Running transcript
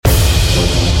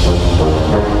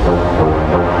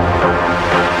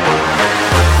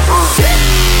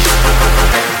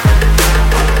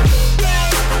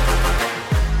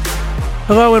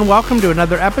Hello and welcome to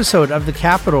another episode of The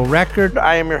Capitol Record.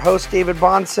 I am your host, David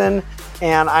Bonson,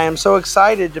 and I am so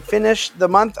excited to finish the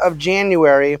month of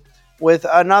January with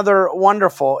another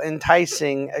wonderful,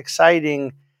 enticing,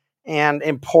 exciting, and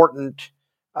important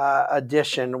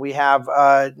edition. We have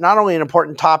not only an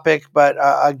important topic, but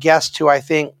a guest who I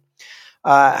think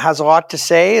has a lot to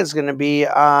say, is going to be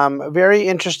very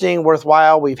interesting,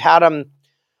 worthwhile. We've had him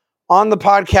on the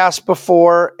podcast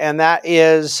before, and that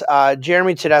is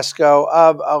Jeremy Tedesco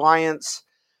of Alliance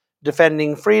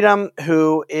Defending Freedom,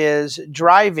 who is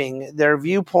driving their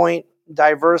viewpoint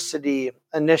diversity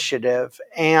initiative.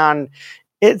 And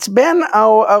it's been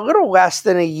a little less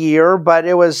than a year, but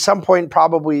it was some point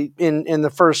probably in the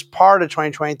first part of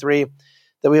 2023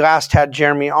 that we last had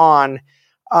Jeremy on.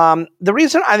 The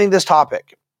reason I think this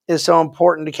topic is so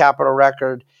important to Capitol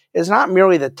Record is not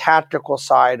merely the tactical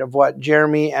side of what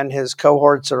Jeremy and his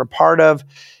cohorts are a part of,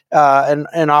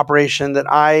 an operation that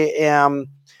I am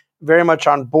very much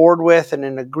on board with and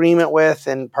in agreement with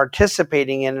and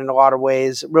participating in a lot of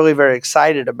ways, really very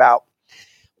excited about.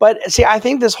 But see, I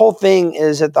think this whole thing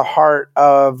is at the heart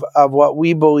of what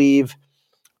we believe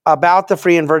about the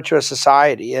free and virtuous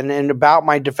society and about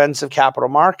my defense of capital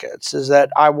markets, is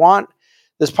that I want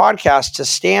this podcast to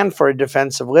stand for a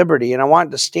defense of liberty, and I want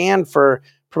it to stand for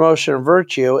promotion of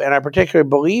virtue. And I particularly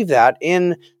believe that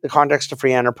in the context of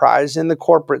free enterprise, in the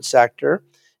corporate sector,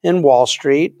 in Wall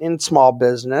Street, in small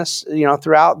business,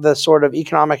 throughout the sort of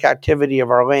economic activity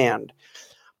of our land.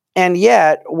 And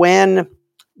yet, when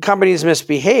companies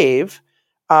misbehave,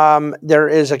 there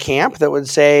is a camp that would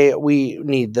say we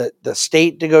need the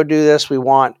state to go do this. We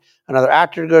want another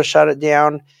actor to go shut it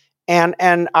down.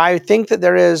 And I think that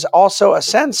there is also a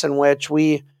sense in which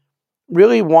we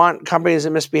really want companies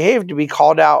that misbehave to be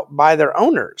called out by their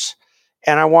owners.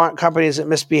 And I want companies that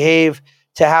misbehave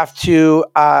to have to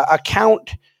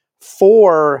account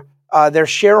for their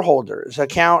shareholders,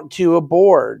 account to a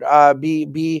board,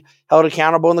 be held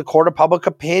accountable in the court of public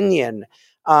opinion,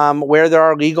 where there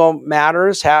are legal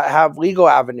matters, have legal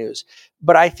avenues.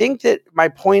 But I think that my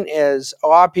point is a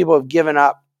lot of people have given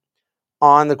up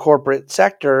on the corporate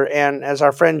sector. And as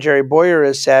our friend Jerry Boyer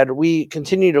has said, we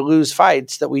continue to lose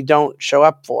fights that we don't show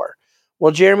up for.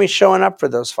 Well, Jeremy's showing up for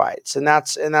those fights. And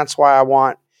that's why I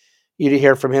want you to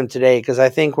hear from him today, because I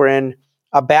think we're in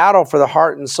a battle for the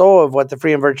heart and soul of what the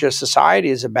free and virtuous society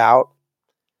is about.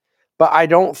 But I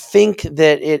don't think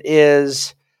that it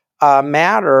is a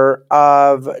matter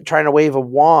of trying to wave a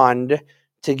wand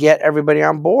to get everybody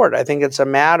on board. I think it's a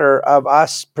matter of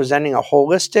us presenting a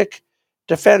holistic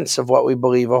defense of what we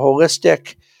believe, a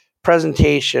holistic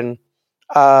presentation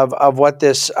of what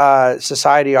this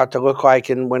society ought to look like.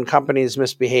 And when companies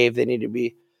misbehave, they need to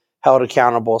be held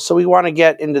accountable. So we want to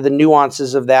get into the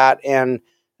nuances of that. And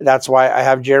that's why I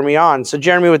have Jeremy on. So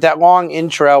Jeremy, with that long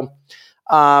intro,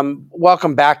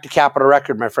 welcome back to Capitol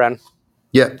Record, my friend.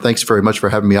 Yeah, thanks very much for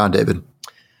having me on, David.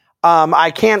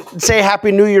 I can't say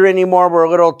Happy New Year anymore. We're a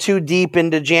little too deep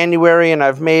into January, and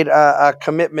I've made a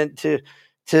commitment to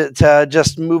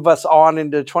just move us on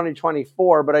into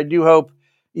 2024. But I do hope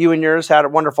you and yours had a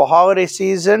wonderful holiday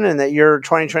season and that your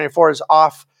 2024 is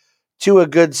off to a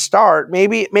good start.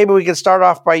 Maybe we can start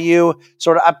off by you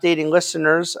sort of updating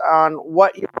listeners on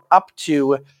what you're up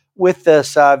to with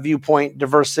this Viewpoint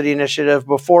Diversity Initiative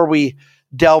before we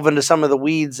delve into some of the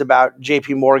weeds about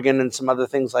JP Morgan and some other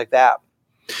things like that.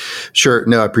 Sure.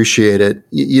 No, I appreciate it.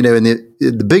 And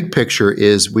the big picture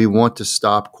is we want to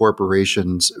stop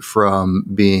corporations from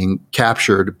being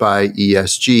captured by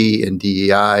ESG and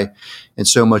DEI and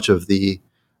so much of the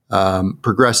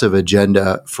progressive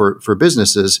agenda for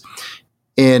businesses.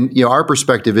 And, our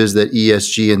perspective is that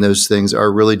ESG and those things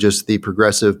are really just the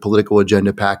progressive political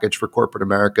agenda package for corporate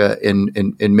America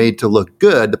and made to look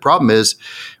good. The problem is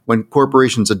when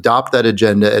corporations adopt that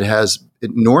agenda, it has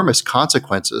enormous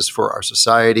consequences for our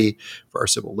society, for our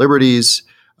civil liberties,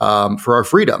 for our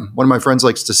freedom. One of my friends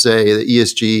likes to say that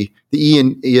the E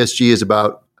in ESG is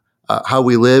about how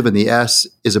we live, and the S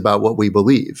is about what we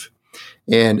believe.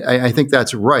 And I think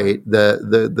that's right.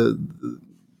 The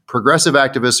progressive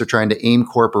activists are trying to aim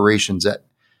corporations at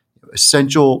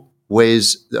essential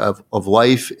ways of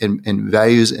life and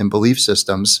values and belief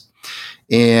systems.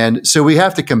 And so we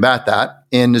have to combat that.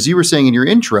 And as you were saying in your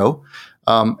intro,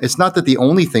 it's not that the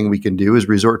only thing we can do is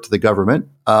resort to the government.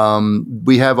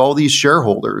 We have all these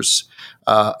shareholders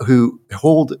who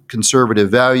hold conservative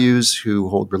values, who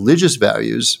hold religious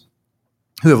values,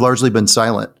 who have largely been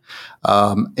silent.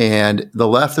 And the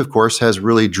left, of course, has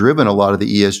really driven a lot of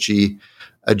the ESG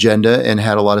agenda and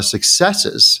had a lot of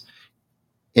successes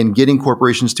in getting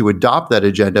corporations to adopt that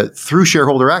agenda through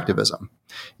shareholder activism.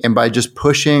 And by just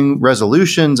pushing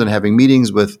resolutions and having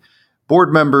meetings with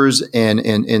board members and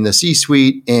in the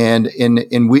C-suite, and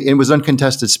it was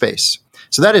uncontested space.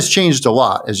 So that has changed a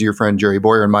lot, as your friend Jerry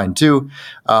Boyer and mine too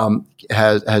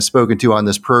has spoken to on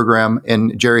this program,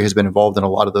 and Jerry has been involved in a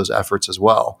lot of those efforts as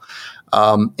well.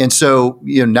 And so,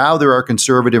 now there are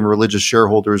conservative and religious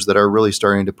shareholders that are really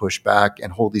starting to push back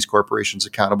and hold these corporations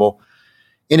accountable.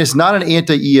 And it's not an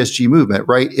anti-ESG movement,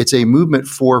 right? It's a movement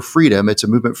for freedom. It's a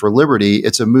movement for liberty.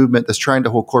 It's a movement that's trying to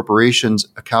hold corporations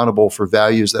accountable for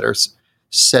values that are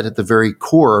set at the very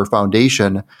core or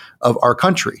foundation of our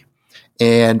country.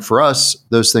 And for us,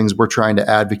 those things we're trying to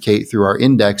advocate through our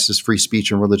index is free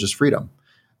speech and religious freedom.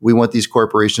 We want these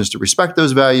corporations to respect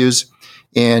those values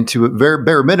and to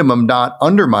bare minimum not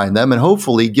undermine them, and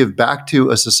hopefully give back to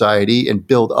a society and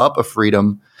build up a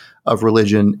freedom of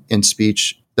religion and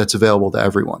speech that's available to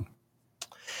everyone.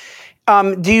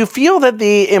 Do you feel that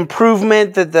the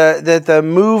improvement, that the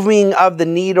moving of the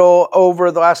needle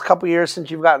over the last couple of years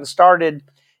since you've gotten started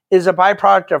is a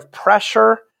byproduct of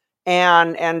pressure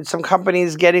and some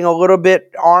companies getting a little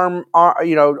bit arm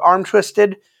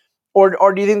twisted?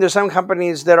 Or do you think there's some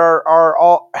companies that are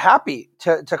all happy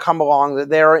to come along, that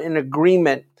they're in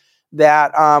agreement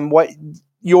that what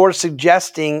you're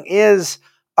suggesting is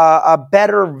a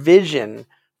better vision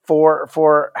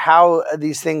for how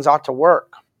these things ought to work?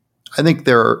 I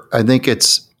think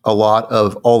it's a lot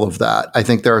of all of that. I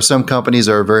think there are some companies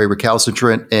that are very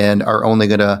recalcitrant and are only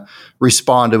going to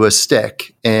respond to a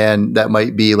stick, and that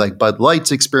might be like Bud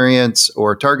Light's experience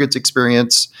or Target's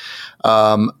experience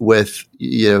with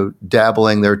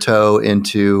dabbling their toe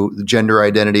into gender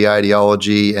identity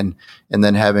ideology and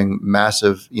then having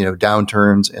massive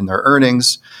downturns in their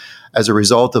earnings as a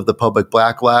result of the public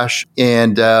backlash.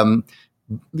 And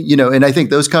and I think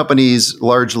those companies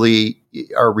largely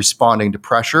are responding to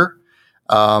pressure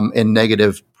and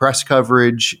negative press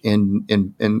coverage in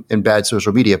bad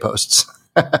social media posts.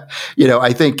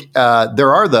 I think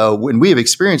there are, though, and we have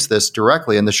experienced this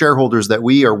directly, and the shareholders that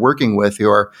we are working with who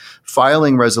are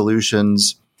filing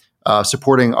resolutions,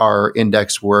 supporting our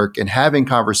index work and having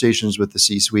conversations with the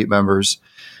C-suite members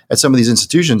at some of these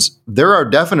institutions, there are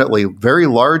definitely very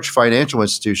large financial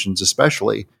institutions,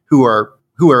 especially, who are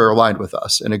aligned with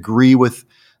us and agree with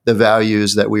the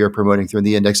values that we are promoting through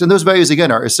the index. And those values,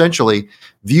 again, are essentially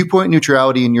viewpoint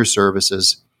neutrality in your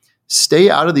services. Stay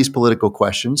out of these political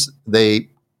questions. They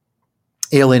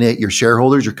alienate your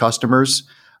shareholders, your customers,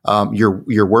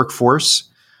 your workforce,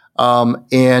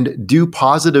 and do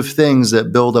positive things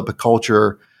that build up a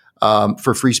culture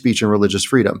for free speech and religious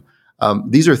freedom.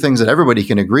 These are things that everybody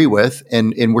can agree with,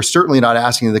 and we're certainly not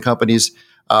asking the companies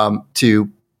to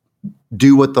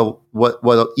do what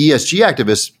ESG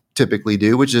activists typically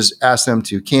do, which is ask them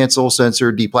to cancel,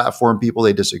 censor, deplatform people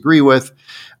they disagree with,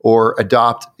 or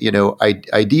adopt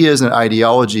ideas and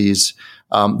ideologies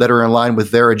that are in line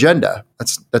with their agenda.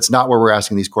 That's not what we're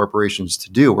asking these corporations to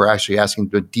do. We're actually asking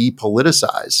them to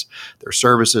depoliticize their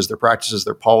services, their practices,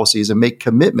 their policies, and make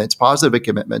commitments, positive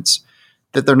commitments,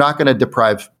 that they're not going to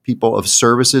deprive people of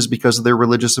services because of their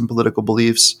religious and political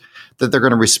beliefs, that they're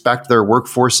going to respect their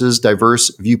workforce's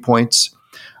diverse viewpoints.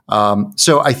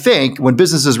 So I think when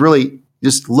businesses really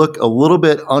just look a little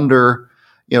bit under,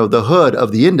 the hood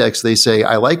of the index, they say,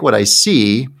 I like what I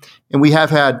see. And we have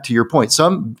had, to your point,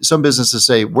 some businesses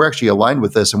say, we're actually aligned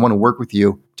with this and want to work with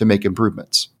you to make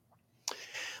improvements.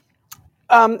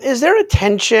 Is there a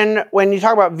tension when you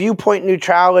talk about viewpoint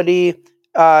neutrality,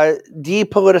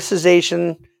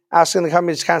 depoliticization, asking the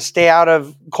companies to kind of stay out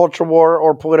of culture war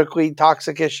or politically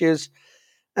toxic issues,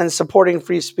 and supporting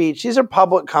free speech? These are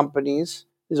public companies.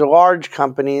 These are large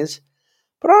companies.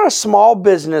 But on a small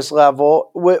business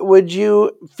level, would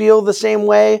you feel the same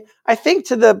way? I think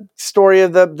to the story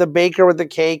of the baker with the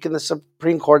cake and the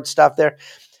Supreme Court stuff there,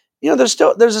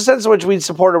 there's a sense in which we'd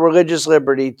support a religious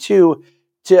liberty to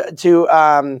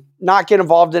not get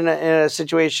involved in a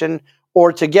situation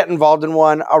or to get involved in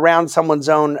one around someone's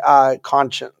own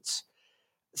conscience.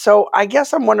 So I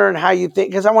guess I'm wondering how you think,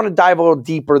 because I want to dive a little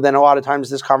deeper than a lot of times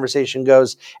this conversation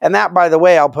goes. And that, by the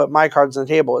way, I'll put my cards on the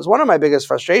table, is one of my biggest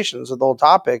frustrations with the whole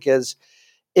topic is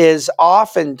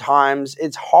oftentimes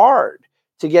it's hard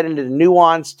to get into the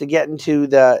nuance, to get into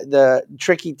the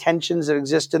tricky tensions that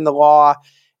exist in the law,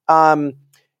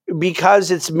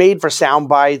 because it's made for sound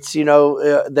bites,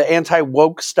 the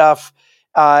anti-woke stuff.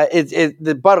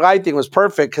 The Bud Light thing was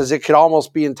perfect because it could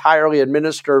almost be entirely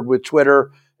administered with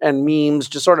Twitter and memes,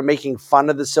 just sort of making fun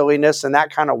of the silliness, and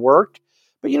that kind of worked.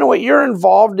 But what you're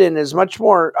involved in is much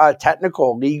more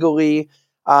technical, legally.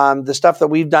 The stuff that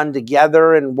we've done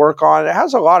together and work on, it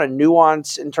has a lot of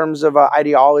nuance in terms of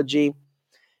ideology.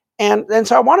 And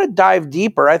so I want to dive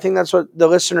deeper. I think that's what the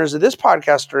listeners of this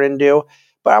podcast are into.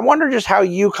 But I wonder just how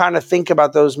you kind of think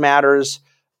about those matters.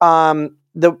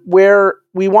 Where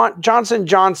we want Johnson &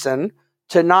 Johnson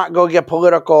to not go get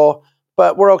political,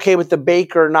 but we're okay with the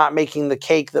baker not making the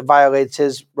cake that violates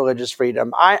his religious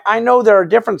freedom. I know there are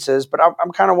differences, but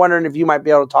I'm kind of wondering if you might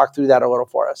be able to talk through that a little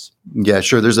for us. Yeah,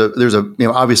 sure. There's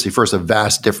obviously first a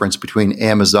vast difference between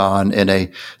Amazon and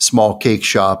a small cake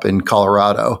shop in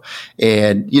Colorado.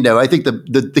 And, I think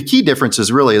the key difference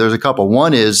is really, there's a couple.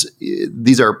 One is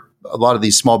a lot of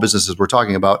these small businesses we're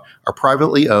talking about are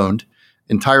privately owned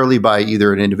entirely by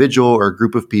either an individual or a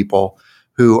group of people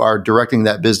who are directing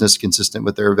that business consistent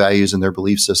with their values and their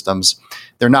belief systems.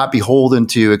 They're not beholden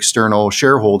to external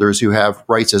shareholders who have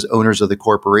rights as owners of the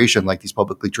corporation, like these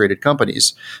publicly traded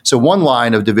companies. So one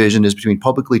line of division is between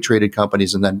publicly traded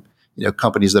companies and then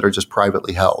companies that are just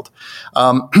privately held.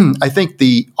 I think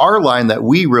our line that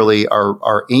we really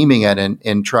are aiming at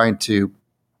and trying to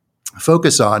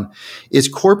focus on is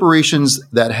corporations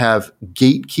that have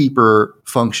gatekeeper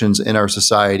functions in our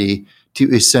society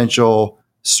to essential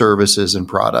services and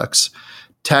products.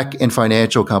 Tech and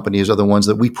financial companies are the ones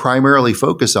that we primarily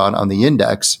focus on the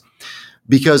index,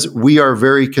 because we are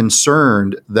very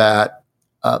concerned that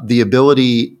the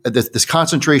ability, this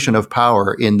concentration of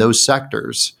power in those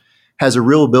sectors has a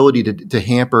real ability to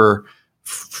hamper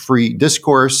free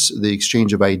discourse, the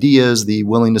exchange of ideas, the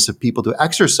willingness of people to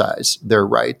exercise their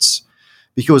rights.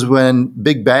 Because when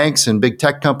big banks and big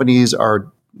tech companies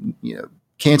are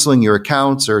canceling your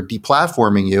accounts or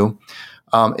deplatforming you,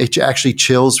 it actually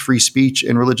chills free speech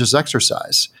and religious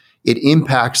exercise. It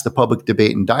impacts the public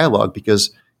debate and dialogue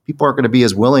because people aren't going to be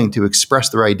as willing to express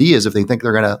their ideas if they think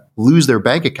they're going to lose their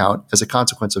bank account as a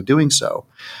consequence of doing so.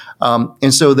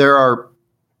 And so there are,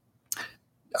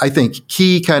 I think,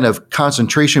 key kind of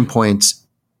concentration points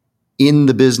in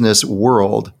the business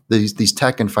world, these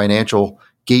tech and financial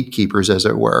gatekeepers, as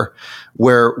it were,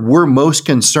 where we're most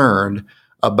concerned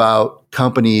about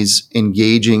companies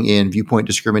engaging in viewpoint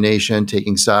discrimination,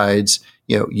 taking sides,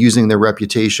 using their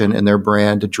reputation and their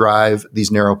brand to drive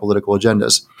these narrow political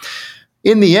agendas.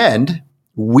 In the end,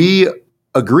 we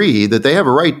agree that they have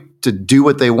a right to do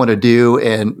what they want to do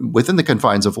and within the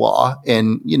confines of law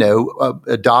and,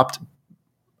 adopt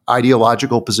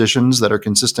ideological positions that are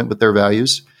consistent with their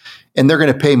values. And they're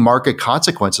going to pay market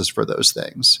consequences for those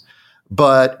things.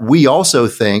 But we also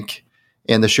think,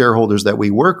 and the shareholders that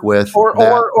we work with,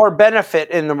 or benefit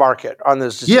in the market on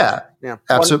those decisions. Yeah.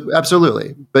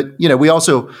 Absolutely. But we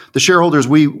also, the shareholders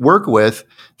we work with,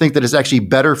 think that it's actually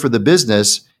better for the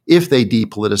business if they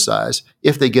depoliticize,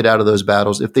 if they get out of those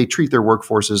battles, if they treat their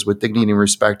workforces with dignity and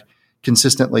respect,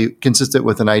 consistent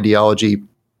with an ideology.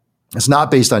 It's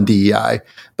not based on DEI,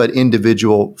 but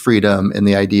individual freedom and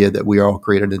the idea that we are all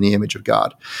created in the image of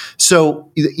God.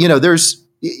 So, there's,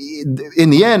 in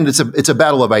the end, it's a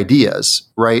battle of ideas,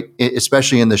 right?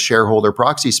 Especially in the shareholder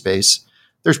proxy space.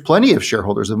 There's plenty of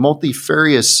shareholders of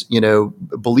multifarious,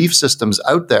 belief systems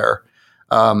out there.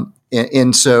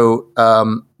 And so,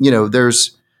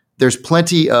 there's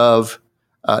plenty of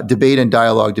debate and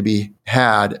dialogue to be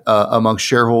had amongst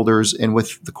shareholders and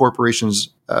with the corporations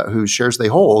whose shares they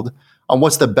hold on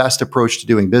what's the best approach to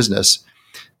doing business.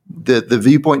 The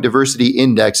Viewpoint Diversity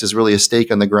Index is really a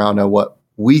stake on the ground on what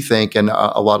we think, and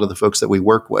a lot of the folks that we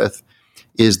work with,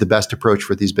 is the best approach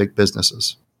for these big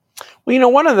businesses.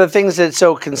 Well, one of the things that's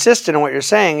so consistent in what you're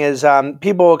saying is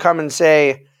people will come and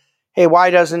say, hey, why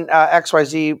doesn't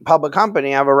XYZ public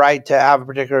company have a right to have a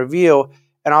particular view?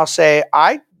 And I'll say,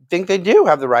 I think they do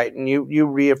have the right. And you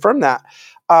reaffirm that.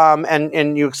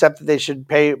 And you accept that they should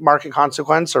pay market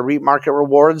consequence or reap market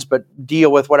rewards, but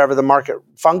deal with whatever the market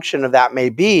function of that may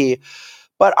be.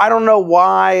 But I don't know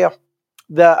why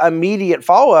the immediate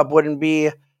follow-up wouldn't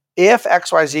be, if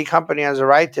XYZ company has a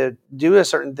right to do a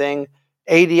certain thing,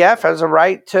 ADF has a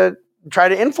right to try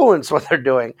to influence what they're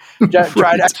doing,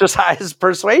 try to exercise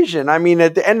persuasion. I mean,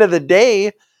 at the end of the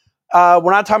day,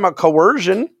 we're not talking about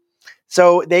coercion.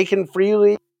 So they can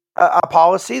freely a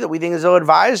policy that we think is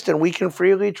ill-advised, and we can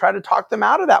freely try to talk them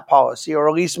out of that policy, or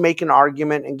at least make an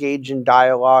argument, engage in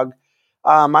dialogue.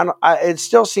 It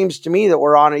still seems to me that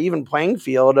we're on an even playing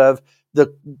field of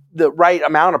the right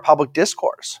amount of public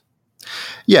discourse.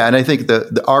 Yeah, and I think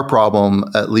our problem,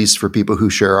 at least for people who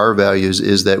share our values,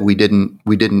 is that we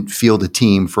didn't field a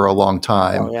team for a long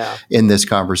time in this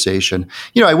conversation.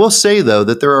 I will say though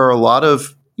that there are a lot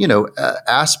of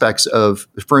aspects of,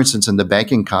 for instance, in the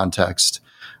banking context,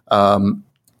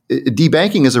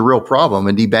 debanking is a real problem,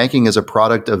 and debanking is a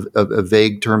product of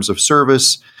vague terms of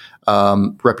service,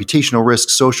 reputational risk,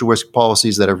 social risk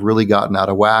policies that have really gotten out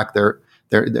of whack. They're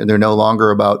They're no longer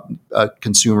about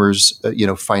consumers,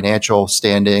 financial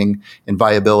standing and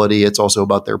viability. It's also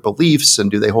about their beliefs and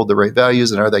do they hold the right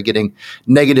values and are they getting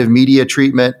negative media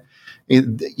treatment?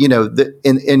 On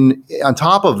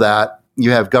top of that,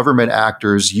 you have government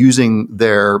actors using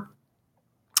their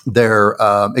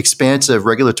expansive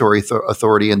regulatory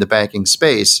authority in the banking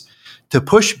space to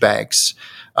push banks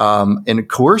and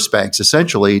coerce banks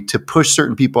essentially to push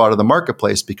certain people out of the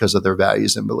marketplace because of their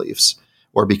values and beliefs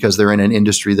or because they're in an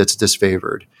industry that's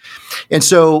disfavored. And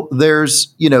so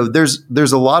there's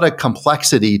a lot of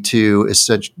complexity to,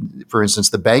 for instance,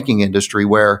 the banking industry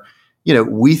where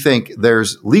we think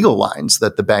there's legal lines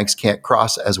that the banks can't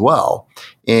cross as well.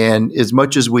 And as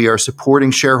much as we are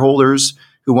supporting shareholders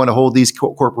who want to hold these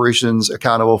corporations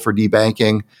accountable for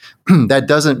debanking, that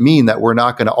doesn't mean that we're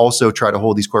not going to also try to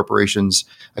hold these corporations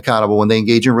accountable when they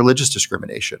engage in religious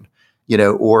discrimination,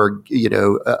 or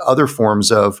other forms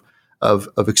of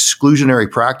exclusionary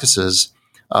practices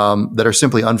that are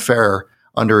simply unfair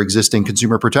under existing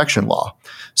consumer protection law.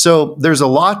 So there's a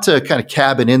lot to kind of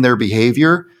cabin in their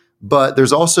behavior, but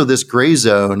there's also this gray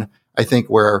zone, I think,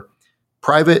 where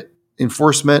private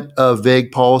enforcement of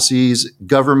vague policies,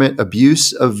 government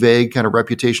abuse of vague kind of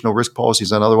reputational risk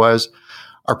policies and otherwise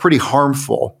are pretty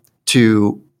harmful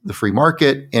to the free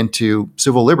market and to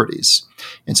civil liberties.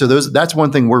 And so that's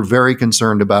one thing we're very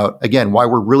concerned about. Again, why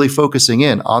we're really focusing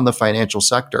in on the financial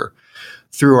sector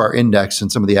through our index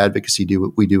and some of the advocacy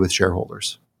we do with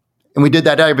shareholders. And we did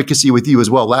that advocacy with you as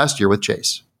well last year with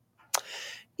Chase.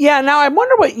 Yeah. Now I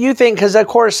wonder what you think, because of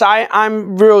course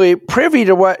I'm really privy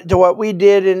to what we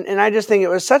did, and I just think it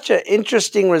was such an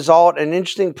interesting result, an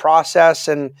interesting process,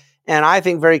 and I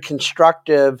think very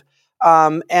constructive.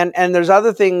 And there's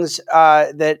other things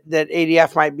that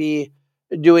ADF might be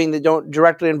doing that don't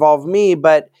directly involve me,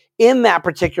 but in that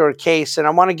particular case, and I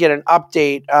want to get an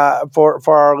update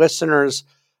for our listeners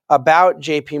about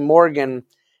JP Morgan.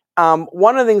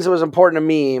 One of the things that was important to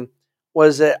me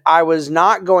was that I was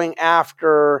not going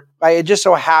after, it just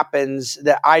so happens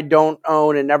that I don't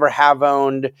own and never have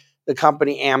owned the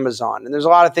company Amazon. And there's a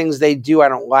lot of things they do I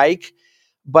don't like,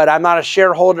 but I'm not a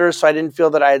shareholder, so I didn't feel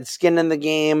that I had skin in the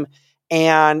game.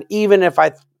 And even if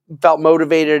I felt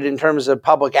motivated in terms of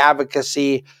public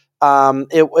advocacy,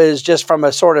 it was just from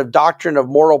a sort of doctrine of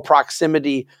moral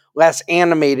proximity, less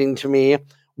animating to me.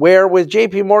 Where with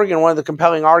JP Morgan, one of the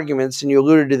compelling arguments, and you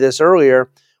alluded to this earlier,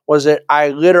 was that I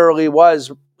literally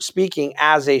was speaking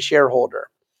as a shareholder.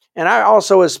 And I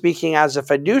also was speaking as a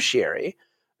fiduciary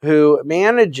who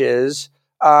manages,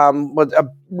 with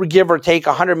give or take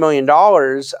 $100 million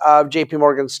of JP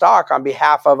Morgan stock on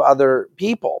behalf of other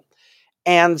people.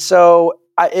 And so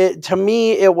to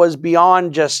me, it was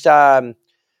beyond just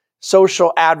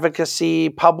social advocacy,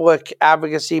 public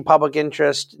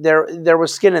interest. There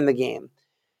was skin in the game.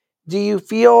 Do you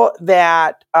feel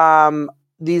that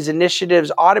these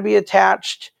initiatives ought to be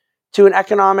attached to an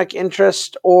economic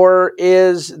interest, or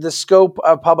is the scope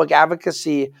of public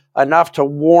advocacy enough to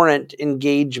warrant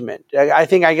engagement? I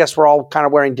guess we're all kind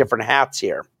of wearing different hats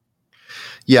here.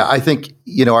 Yeah, I think,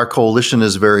 our coalition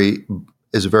is very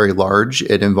large.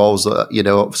 It involves,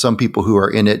 some people who are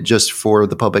in it just for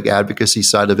the public advocacy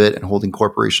side of it and holding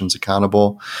corporations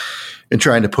accountable and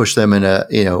trying to push them in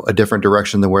a different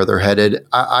direction than where they're headed.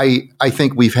 I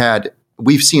think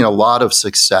we've seen a lot of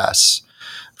success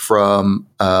from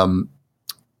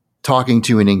talking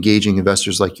to and engaging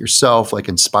investors like yourself, like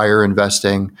Inspire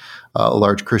Investing, a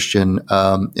large Christian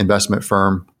investment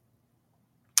firm,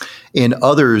 and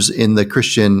others in the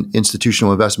Christian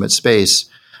institutional investment space.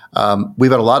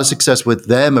 We've had a lot of success with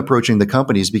them approaching the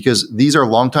companies because these are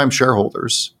longtime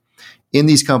shareholders in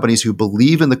these companies who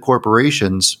believe in the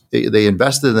corporations. They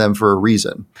invested in them for a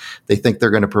reason. They think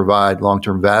they're going to provide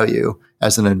long-term value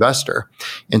as an investor.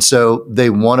 And so they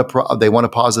want a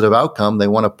positive outcome. They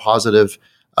want a positive,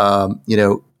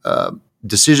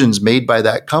 decisions made by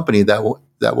that company that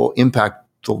will impact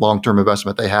the long-term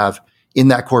investment they have in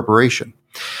that corporation.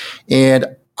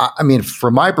 And I mean,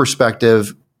 from my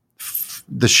perspective,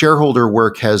 the shareholder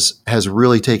work has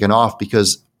really taken off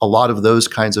because a lot of those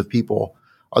kinds of people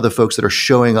are the folks that are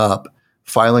showing up,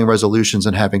 filing resolutions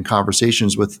and having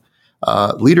conversations with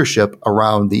leadership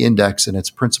around the index and its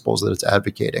principles that it's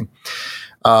advocating.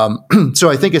 So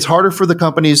I think it's harder for the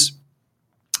companies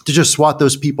to just swat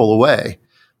those people away.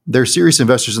 They're serious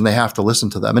investors and they have to listen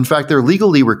to them. In fact, they're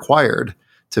legally required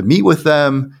to meet with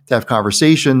them, to have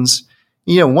conversations.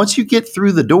 Once you get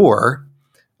through the door,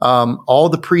 all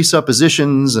the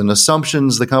presuppositions and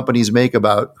assumptions the companies make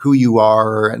about who you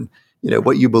are and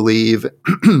what you believe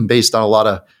based on a lot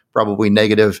of probably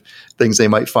negative things they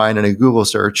might find in a Google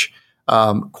search,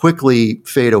 quickly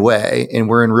fade away. And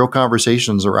we're in real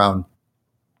conversations around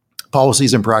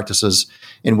policies and practices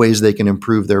in ways they can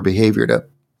improve their behavior to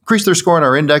increase their score on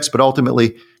our index, but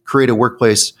ultimately create a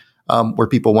workplace where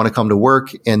people want to come to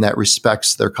work and that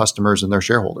respects their customers and their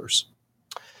shareholders.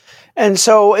 And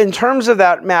so in terms of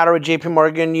that matter with JP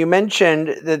Morgan, you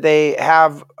mentioned that they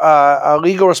have a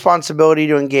legal responsibility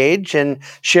to engage and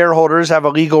shareholders have a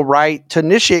legal right to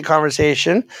initiate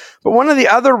conversation. But one of the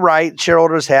other rights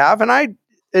shareholders have, and I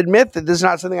admit that this is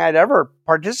not something I'd ever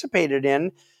participated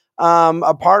in,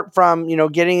 apart from,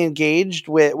 getting engaged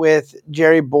with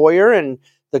Jerry Boyer and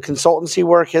the consultancy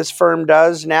work his firm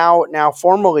does now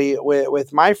formally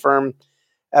with my firm,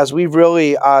 as we've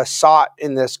really sought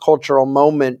in this cultural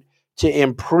moment to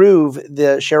improve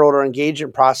the shareholder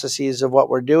engagement processes of what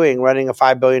we're doing, running a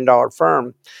 $5 billion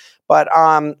firm. But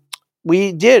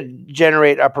we did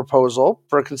generate a proposal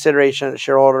for consideration at a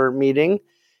shareholder meeting,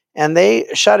 and they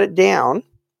shut it down,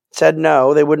 said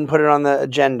no, they wouldn't put it on the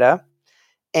agenda.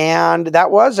 And that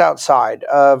was outside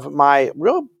of my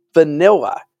real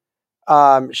vanilla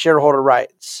shareholder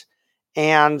rights.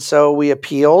 And so we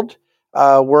appealed,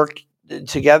 worked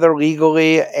together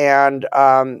legally, and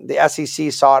the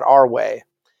SEC saw it our way.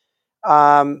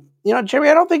 Jerry,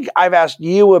 I don't think I've asked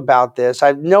you about this.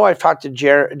 I know I've talked to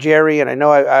Jerry, and I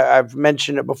know I've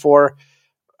mentioned it before.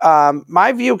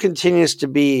 My view continues to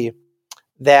be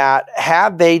that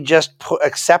had they just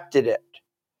accepted it,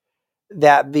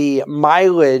 that the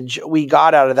mileage we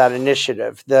got out of that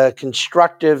initiative, the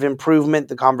constructive improvement,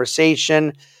 the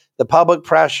conversation, the public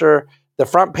pressure, the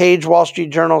front page Wall Street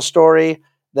Journal story,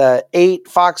 the 8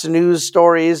 Fox News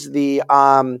stories, the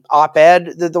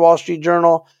op-ed that the Wall Street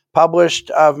Journal published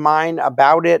of mine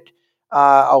about it,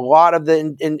 a lot of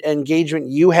the engagement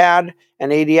you had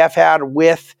and ADF had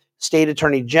with state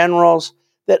attorney generals,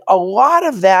 that a lot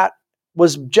of that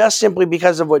was just simply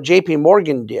because of what JP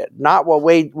Morgan did, not what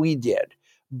we did,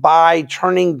 by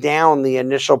turning down the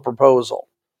initial proposal.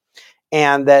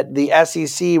 And that the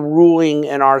SEC ruling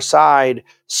in our side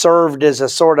served as a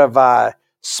sort of a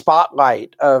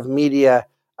spotlight of media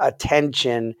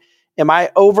attention. Am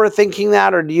I overthinking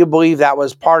that, or do you believe that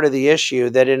was part of the issue,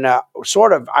 that in a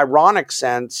sort of ironic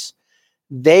sense,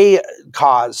 they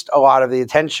caused a lot of the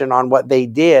attention on what they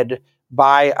did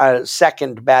by a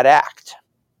second bad act?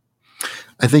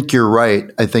 I think you're right.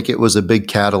 I think it was a big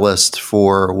catalyst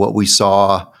for what we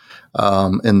saw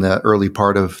in the early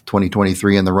part of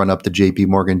 2023 in the run-up to JP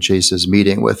Morgan Chase's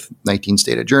meeting, with 19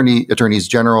 state attorneys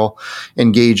general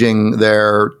engaging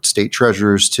their state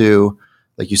treasurers too.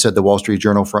 Like you said, the Wall Street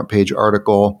Journal front page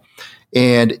article.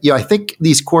 And I think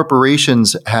these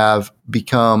corporations have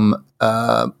become,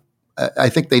 I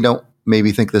think they don't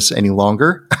maybe think this any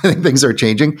longer. I think things are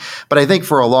changing. But I think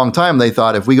for a long time, they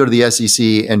thought if we go to the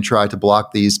SEC and try to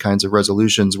block these kinds of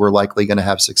resolutions, we're likely going to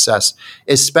have success,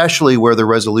 especially where the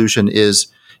resolution is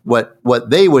what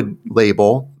they would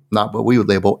label, not what we would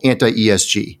label,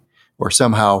 anti-ESG, or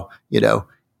somehow,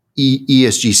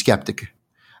 ESG skeptic.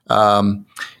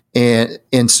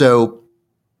 And so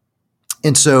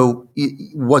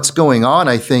what's going on,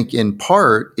 I think, in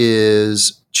part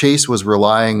is Chase was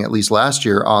relying, at least last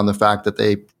year, on the fact that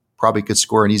they probably could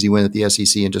score an easy win at the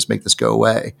SEC and just make this go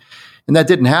away. And that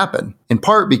didn't happen, in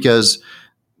part because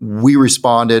we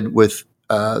responded with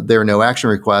their no action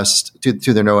request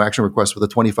to their no action request with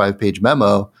a 25-page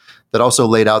memo that also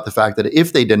laid out the fact that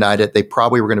if they denied it, they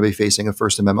probably were going to be facing a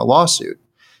First Amendment lawsuit.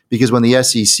 Because when the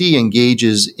SEC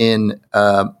engages in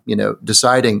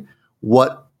deciding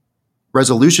what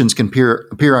resolutions can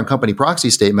appear on company proxy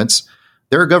statements,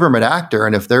 they're a government actor.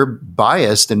 And if they're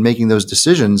biased in making those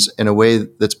decisions in a way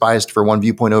that's biased for one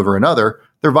viewpoint over another,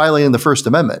 they're violating the First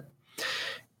Amendment.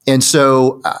 And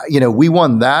so, we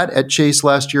won that at Chase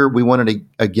last year. We won it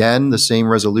again, the same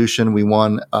resolution. We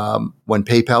won when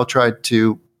PayPal tried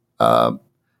to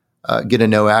get a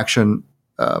no action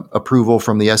approval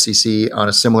from the SEC on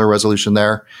a similar resolution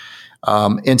there.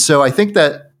 And so I think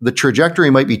that the trajectory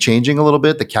might be changing a little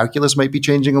bit. The calculus might be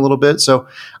changing a little bit. So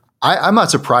I'm not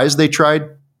surprised they tried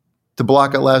to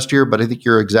block it last year, but I think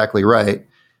you're exactly right.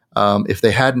 If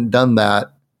they hadn't done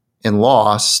that and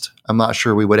lost, I'm not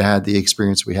sure we would have had the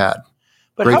experience we had.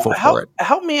 But Grateful for it.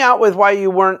 Help me out with why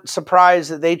you weren't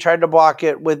surprised that they tried to block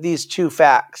it with these two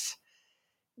facts.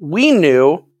 We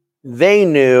knew, they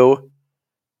knew,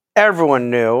 everyone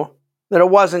knew that it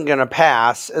wasn't going to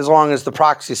pass as long as the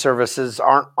proxy services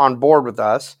aren't on board with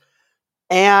us.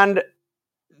 And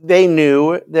they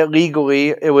knew that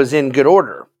legally it was in good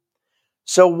order.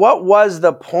 So what was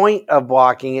the point of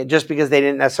blocking it? Just because they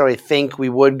didn't necessarily think we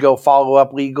would go follow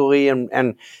up legally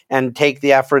and take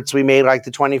the efforts we made, like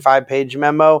the 25-page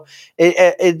memo?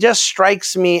 It just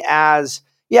strikes me as,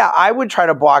 yeah, I would try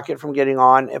to block it from getting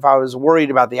on if I was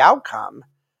worried about the outcome,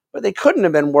 but they couldn't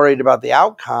have been worried about the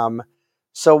outcome.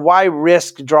 So why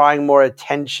risk drawing more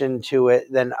attention to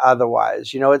it than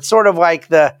otherwise? It's sort of like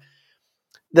the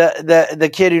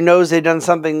kid who knows they've done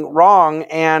something wrong,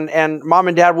 and mom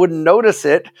and dad wouldn't notice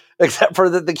it, except for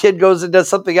that the kid goes and does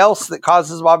something else that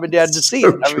causes mom and dad to see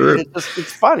it. I mean,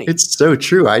 it's funny. It's so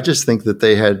true. I just think that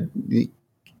they had,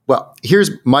 well,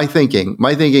 here's my thinking.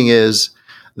 My thinking is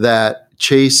that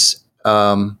Chase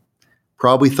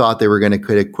probably thought they were going to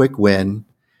get a quick win.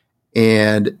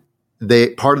 And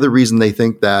part of the reason they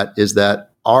think that is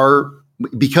that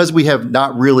because we have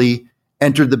not really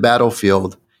entered the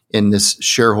battlefield in this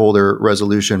shareholder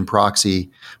resolution proxy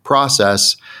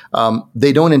process,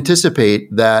 they don't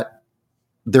anticipate that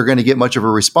they're going to get much of a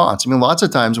response. I mean, lots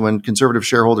of times when conservative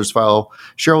shareholders file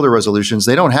shareholder resolutions,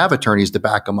 they don't have attorneys to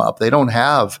back them up. They don't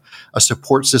have a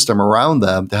support system around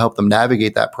them to help them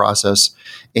navigate that process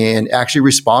and actually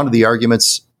respond to the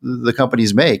arguments the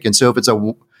companies make. And so if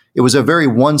it was a very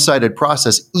one-sided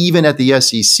process, even at the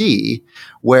SEC,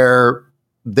 where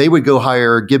they would go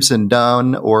hire Gibson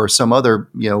Dunn or some other,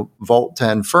 Vault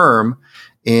 10 firm,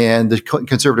 and the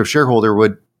conservative shareholder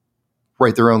would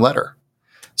write their own letter.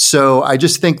 So I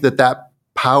just think that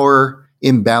power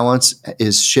imbalance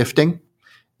is shifting,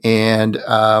 and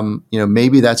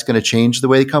maybe that's going to change the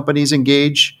way companies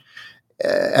engage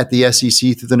at the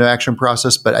SEC through the no action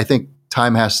process. But I think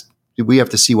we have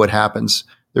to see what happens.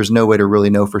 There's no way to really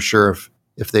know for sure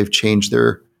if they've changed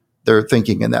their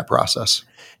thinking in that process.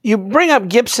 You bring up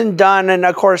Gibson Dunn, and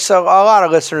of course, a lot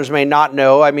of listeners may not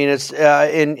know. I mean, it's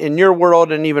in your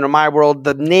world and even in my world,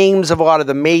 the names of a lot of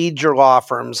the major law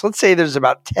firms. Let's say there's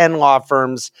about 10 law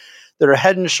firms that are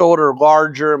head and shoulder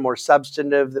larger and more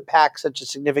substantive, that pack such a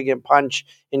significant punch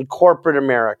in corporate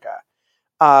America,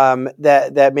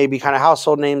 that may be kind of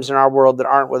household names in our world that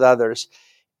aren't with others.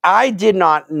 I did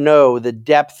not know the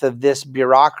depth of this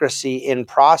bureaucracy in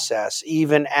process,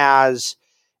 even as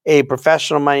a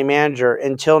professional money manager,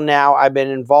 until now. I've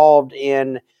been involved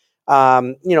in,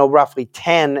 roughly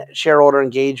 10 shareholder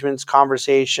engagements,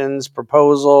 conversations,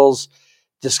 proposals,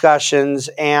 discussions.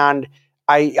 And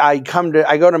I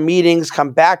go to meetings,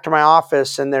 come back to my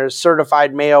office, and there's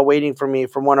certified mail waiting for me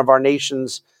from one of our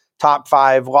nation's top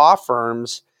 5 law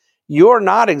firms. You're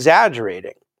not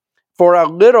exaggerating. For a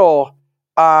little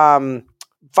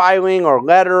filing or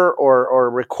letter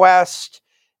or request,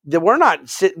 that we're not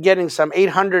getting some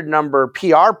 800 number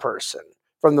PR person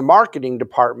from the marketing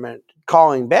department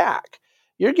calling back.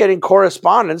 You're getting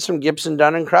correspondence from Gibson,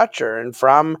 Dunn and Crutcher and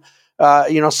from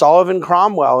Sullivan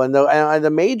Cromwell and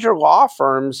the major law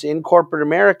firms in corporate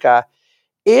America.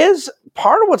 Is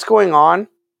part of what's going on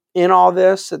in all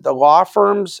this that the law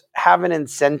firms have an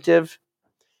incentive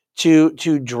to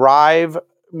drive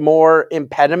more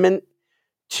impediment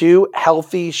to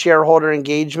healthy shareholder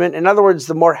engagement? In other words,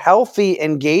 the more healthy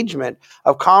engagement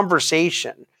of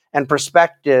conversation and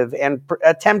perspective and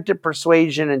attempted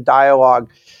persuasion and dialogue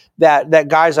that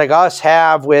guys like us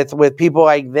have with people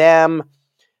like them,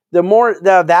 the more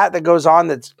that goes on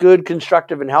that's good,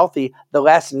 constructive, and healthy, the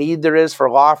less need there is for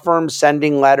law firms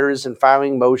sending letters and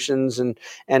filing motions and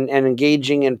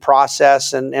engaging in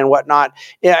process and whatnot.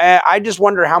 I just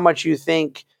wonder how much you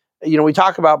think, we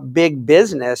talk about big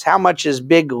business, how much is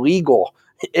big legal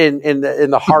in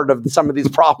the heart of some of these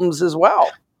problems as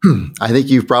well? I think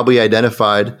you've probably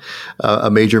identified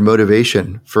a major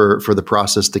motivation for the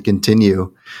process to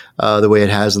continue the way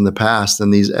it has in the past,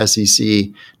 and these SEC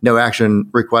no action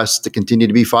requests to continue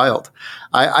to be filed.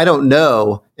 I don't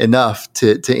know enough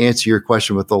to answer your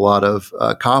question with a lot of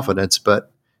confidence,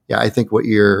 but yeah, I think what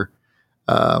you're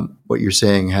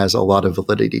saying has a lot of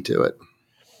validity to it.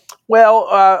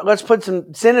 Well, let's put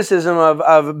some cynicism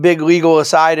of big legal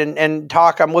aside and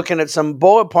talk. I'm looking at some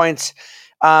bullet points.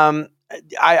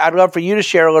 I'd love for you to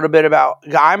share a little bit about,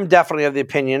 I'm definitely of the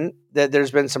opinion that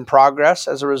there's been some progress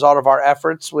as a result of our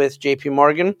efforts with JP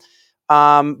Morgan.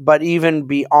 But even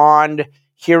beyond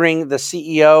hearing the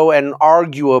CEO and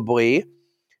arguably,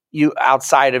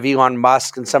 outside of Elon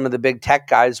Musk and some of the big tech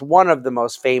guys, one of the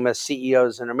most famous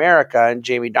CEOs in America, and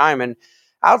Jamie Dimon,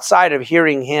 outside of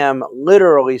hearing him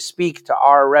literally speak to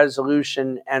our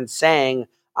resolution and saying,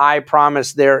 I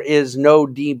promise there is no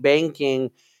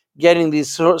debanking, getting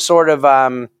these sort of,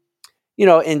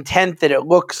 intent that it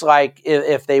looks like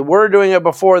if they were doing it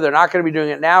before, they're not going to be doing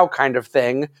it now kind of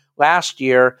thing last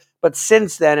year. But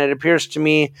since then, it appears to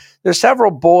me there's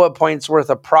several bullet points worth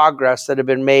of progress that have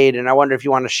been made. And I wonder if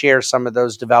you want to share some of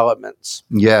those developments.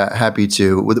 Yeah, happy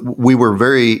to. We were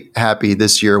very happy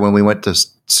this year when we went to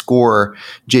score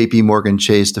JP Morgan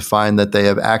Chase to find that they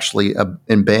have actually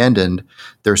abandoned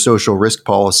their social risk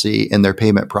policy in their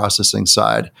payment processing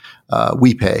side.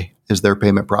 WePay is their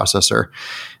payment processor.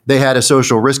 They had a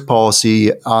social risk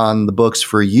policy on the books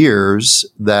for years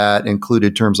that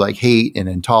included terms like hate and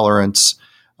intolerance,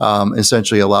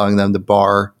 essentially allowing them to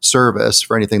bar service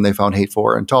for anything they found hateful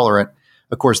or intolerant.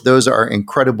 Of course, those are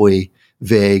incredibly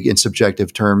vague and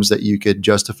subjective terms that you could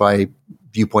justify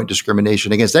viewpoint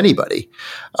discrimination against anybody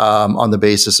on the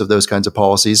basis of those kinds of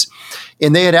policies.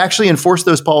 And they had actually enforced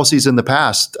those policies in the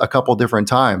past a couple different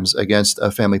times against a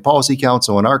family policy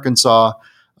council in Arkansas,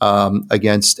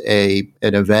 against an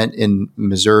event in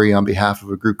Missouri on behalf of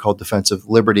a group called Defense of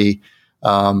Liberty.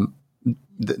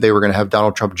 They were going to have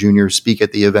Donald Trump Jr. speak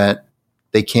at the event.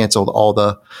 They canceled all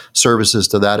the services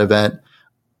to that event,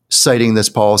 citing this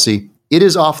policy. It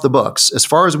is off the books. As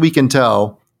far as we can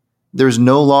tell, there's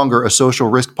no longer a social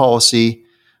risk policy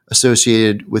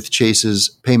associated with Chase's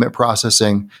payment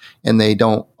processing, and they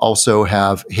don't also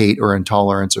have hate or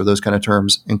intolerance or those kind of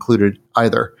terms included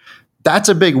either. That's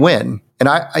a big win. And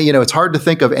it's hard to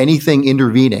think of anything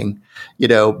intervening,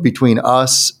 between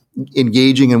us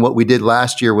engaging in what we did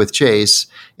last year with Chase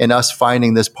and us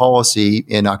finding this policy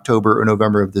in October or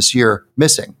November of this year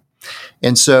missing.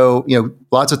 And so,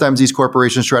 lots of times these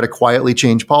corporations try to quietly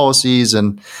change policies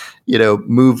and,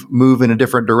 move in a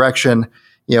different direction.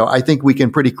 I think we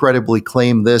can pretty credibly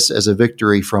claim this as a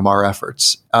victory from our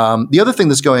efforts. The other thing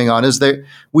that's going on is that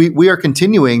we are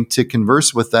continuing to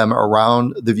converse with them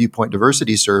around the viewpoint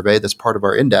diversity survey that's part of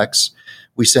our index.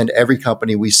 We send every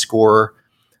company we score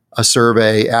a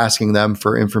survey asking them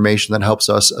for information that helps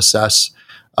us assess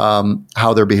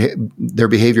how their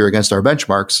behavior against our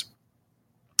benchmarks.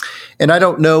 And I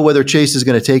don't know whether Chase is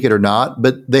going to take it or not,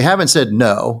 but they haven't said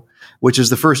no, which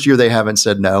is the first year they haven't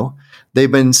said no.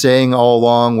 They've been saying all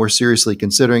along, we're seriously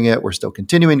considering it. We're still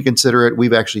continuing to consider it.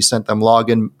 We've actually sent them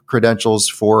login credentials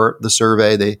for the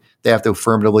survey. They have to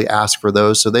affirmatively ask for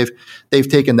those. So they've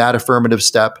taken that affirmative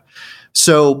step.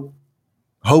 So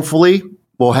hopefully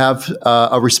we'll have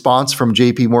a response from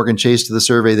JP Morgan Chase to the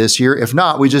survey this year. If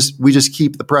not, we just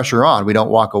keep the pressure on. We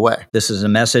don't walk away. This is a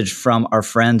message from our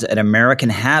friends at American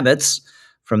Habits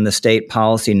from the State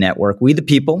Policy Network. We the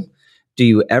people. Do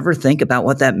you ever think about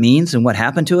what that means and what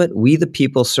happened to it? We the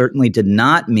people certainly did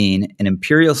not mean an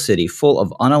imperial city full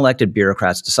of unelected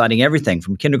bureaucrats deciding everything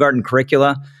from kindergarten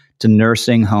curricula to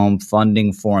nursing home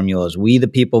funding formulas. We the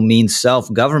people means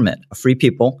self-government, a free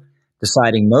people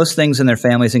deciding most things in their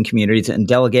families and communities and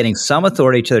delegating some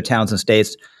authority to their towns and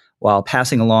states while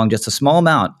passing along just a small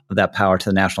amount of that power to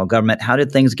the national government. How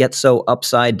did things get so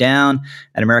upside down?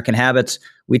 At American Habits,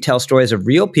 we tell stories of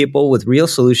real people with real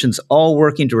solutions, all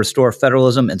working to restore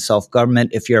federalism and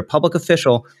self-government. If you're a public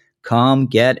official, come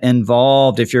get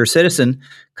involved. If you're a citizen,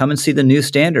 come and see the new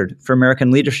standard for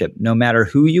American leadership. No matter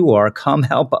who you are, come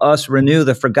help us renew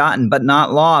the forgotten but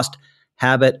not lost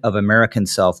habit of American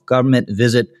self-government.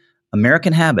 Visit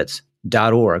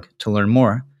AmericanHabits.org to learn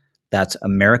more. That's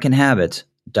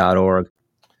AmericanHabits.org.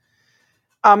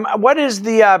 What is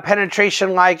the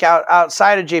penetration like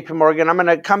outside of JP Morgan? I'm going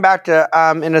to come back to,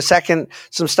 in a second,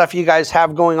 some stuff you guys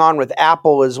have going on with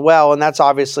Apple as well. And that's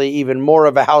obviously even more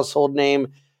of a household name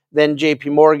than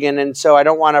JP Morgan. And so I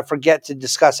don't want to forget to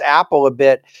discuss Apple a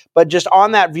bit. But just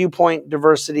on that viewpoint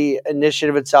diversity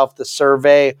initiative itself, the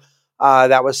survey,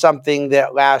 that was something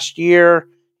that last year,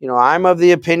 I'm of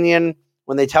the opinion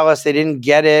when they tell us they didn't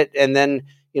get it and then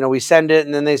we send it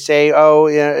and then they say, oh,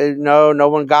 no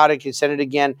one got it. Can you send it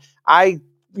again? I,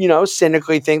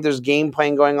 cynically think there's game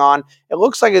playing going on. It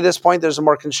looks like at this point there's a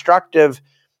more constructive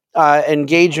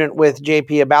engagement with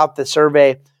JP about the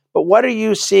survey. But what are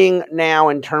you seeing now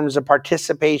in terms of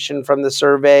participation from the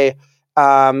survey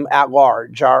at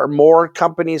large? Are more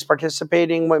companies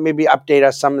participating? Maybe update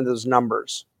us some of those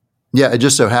numbers. Yeah, it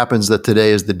just so happens that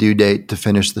today is the due date to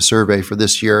finish the survey for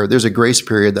this year. There's a grace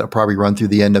period that'll probably run through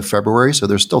the end of February, so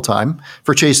there's still time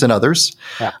for Chase and others.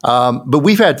 Yeah. But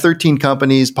we've had 13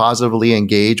 companies positively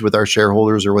engage with our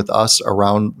shareholders or with us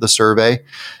around the survey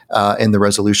and the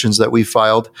resolutions that we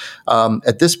filed.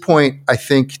 At this point, I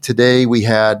think today we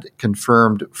had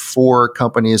confirmed 4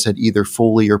 companies had either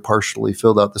fully or partially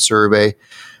filled out the survey.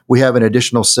 We have an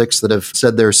additional 6 that have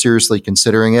said they're seriously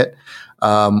considering it,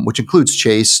 which includes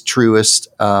Chase, Truist,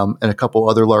 and a couple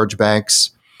other large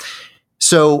banks.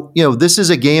 So, this is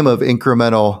a game of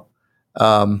incremental,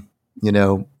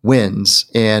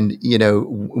 wins, and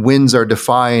wins are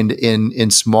defined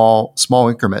in small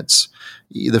increments.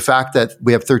 the fact that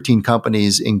we have 13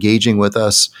 companies engaging with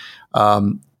us,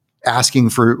 asking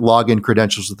for login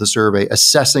credentials with the survey,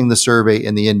 assessing the survey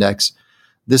in the index.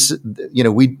 This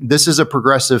is a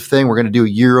progressive thing we're going to do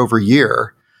year over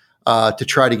year to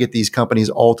try to get these companies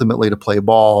ultimately to play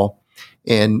ball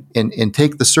and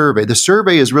take the survey. The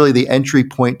survey is really the entry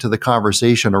point to the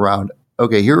conversation around,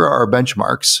 okay, here are our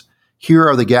benchmarks. Here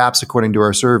are the gaps according to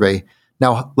our survey.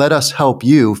 Now let us help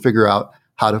you figure out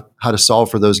how to solve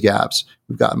for those gaps.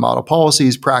 We've got model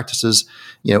policies, practices,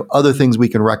 other things we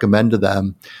can recommend to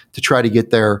them to try to get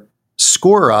their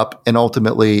score up and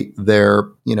ultimately their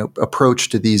approach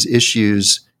to these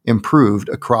issues improved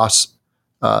across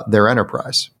their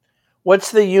enterprise.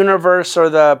 What's the universe or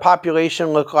the population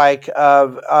look like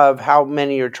of how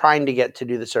many you're trying to get to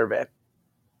do the survey?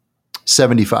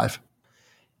 75.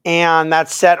 And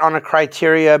that's set on a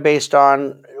criteria based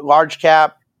on large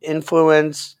cap,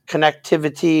 influence,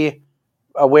 connectivity,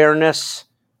 awareness.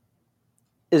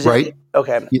 Is right? It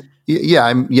okay?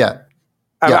 Yeah.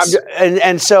 Yes.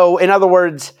 And so, in other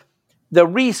words, the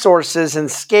resources and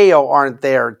scale aren't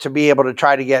there to be able to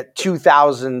try to get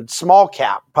 2,000 small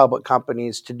cap public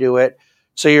companies to do it.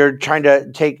 So you're trying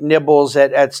to take nibbles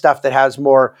at stuff that has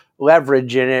more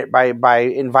leverage in it by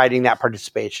inviting that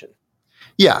participation.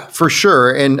 Yeah, for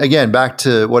sure. And again, back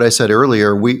to what I said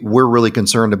earlier, we're really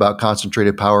concerned about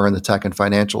concentrated power in the tech and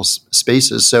financial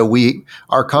spaces. So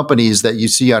our companies that you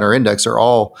see on our index are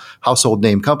all household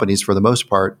name companies for the most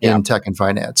part in tech and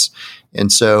finance.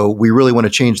 And so we really want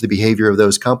to change the behavior of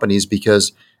those companies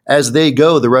because as they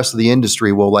go, the rest of the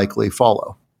industry will likely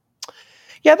follow.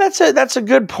 Yeah, that's a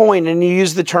good point. And you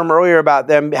used the term earlier about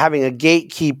them having a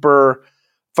gatekeeper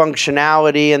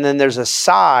functionality, and then there's a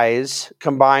size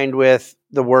combined with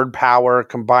the word power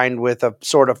combined with a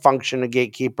sort of function of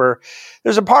gatekeeper.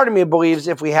 There's a part of me that believes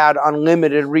if we had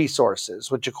unlimited resources,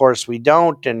 which of course we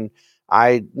don't, and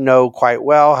I know quite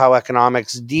well how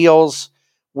economics deals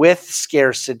with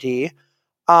scarcity.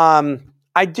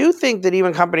 I do think that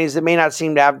even companies that may not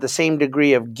seem to have the same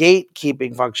degree of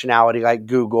gatekeeping functionality like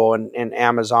Google and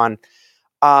Amazon,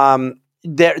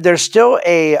 there's still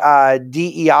a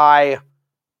DEI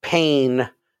pain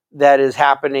that is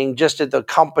happening just at the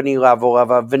company level of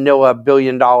a vanilla $1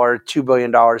 billion, $2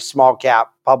 billion small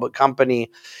cap public company.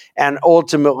 And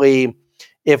ultimately,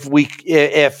 if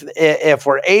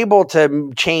we're able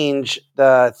to change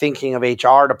the thinking of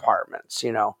HR departments,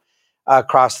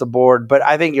 across the board, but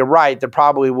I think you're right. There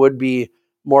probably would be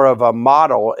more of a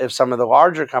model if some of the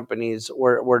larger companies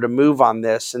were to move on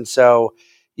this. And so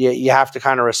you have to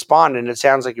kind of respond. And it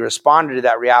sounds like you responded to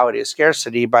that reality of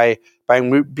scarcity by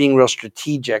being real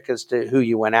strategic as to who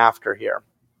you went after here.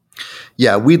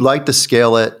 Yeah, we'd like to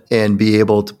scale it and be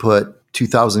able to put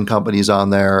 2,000 companies on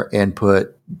there and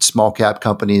put small cap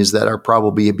companies that are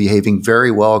probably behaving very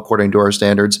well according to our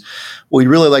standards. We'd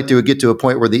really like to get to a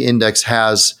point where the index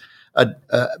has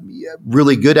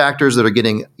really good actors that are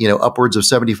getting upwards of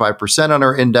 75% on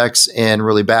our index, and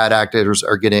really bad actors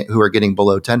who are getting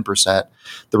below 10%.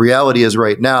 The reality is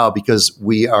right now, because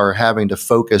we are having to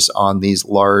focus on these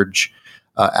large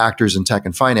actors in tech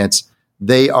and finance,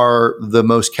 they are the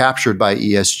most captured by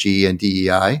ESG and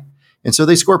DEI. And so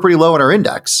they score pretty low on our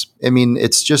index. I mean,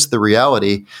 it's just the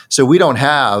reality. So we don't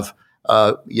have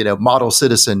model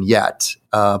citizen yet,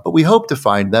 but we hope to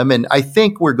find them. And I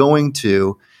think we're going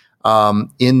to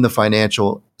in the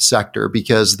financial sector,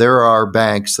 because there are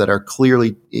banks that are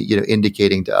clearly,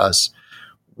 indicating to us,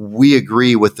 we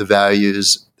agree with the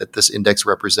values that this index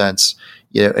represents,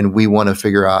 and we want to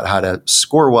figure out how to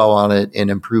score well on it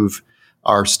and improve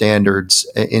our standards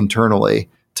internally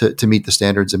to meet the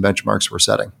standards and benchmarks we're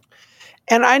setting.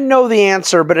 And I know the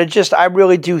answer, but I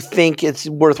really do think it's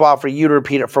worthwhile for you to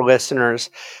repeat it for listeners.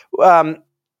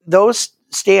 Those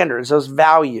standards, those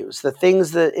values, the things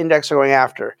the index are going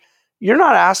after, you're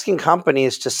not asking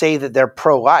companies to say that they're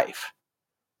pro-life.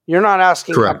 You're not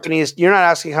asking companies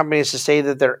to say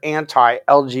that they're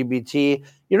anti-LGBT.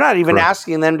 You're not even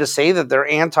asking them to say that they're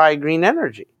anti-green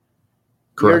energy.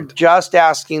 You're just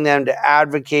asking them to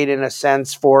advocate in a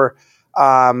sense for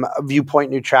viewpoint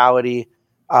neutrality,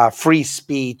 free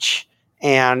speech,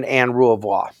 and rule of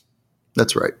law.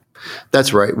 That's right.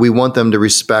 That's right. We want them to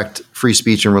respect free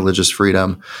speech and religious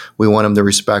freedom. We want them to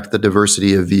respect the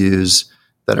diversity of views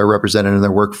that are represented in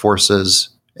their workforces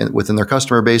and within their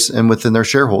customer base and within their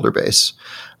shareholder base.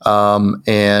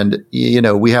 And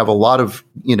we have a lot of,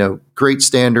 great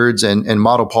standards and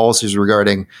model policies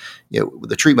regarding,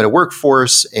 the treatment of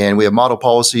workforce. And we have model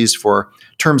policies for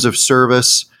terms of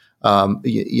service,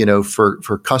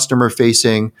 for customer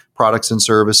facing products and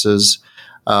services.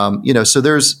 So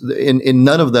there's, and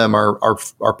none of them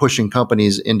are pushing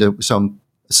companies into some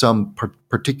some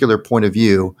particular point of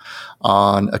view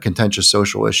on a contentious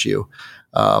social issue.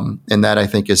 And that, I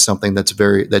think, is something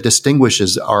that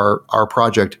distinguishes our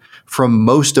project from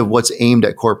most of what's aimed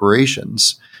at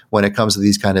corporations when it comes to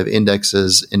these kind of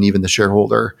indexes and even the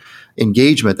shareholder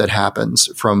engagement that happens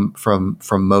from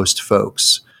most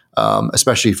folks,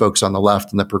 especially folks on the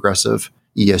left and the progressive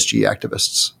ESG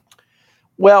activists.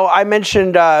 Well, I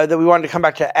mentioned that we wanted to come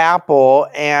back to Apple,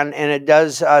 and it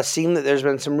does seem that there's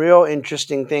been some real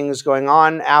interesting things going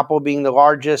on. Apple being the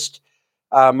largest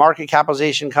market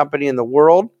capitalization company in the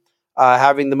world,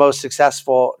 having the most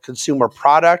successful consumer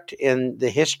product in the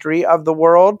history of the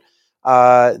world,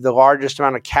 the largest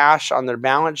amount of cash on their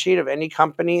balance sheet of any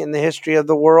company in the history of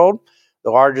the world,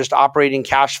 the largest operating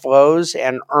cash flows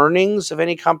and earnings of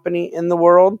any company in the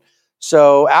world.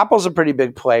 So Apple's a pretty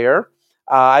big player.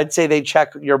 I'd say they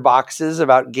check your boxes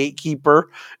about Gatekeeper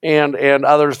and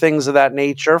other things of that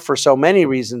nature for so many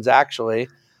reasons, actually.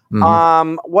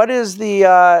 Mm-hmm. What is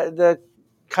the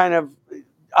kind of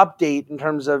update in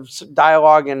terms of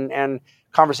dialogue and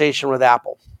conversation with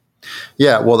Apple?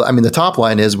 Yeah, well, I mean, the top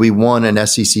line is we won an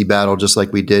SEC battle just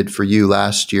like we did for you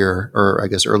last year, or I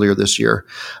guess earlier this year,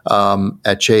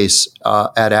 at Chase,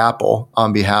 at Apple,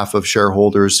 on behalf of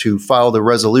shareholders who filed a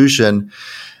resolution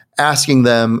asking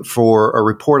them for a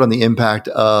report on the impact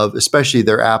of especially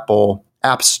their Apple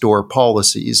App Store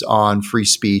policies on free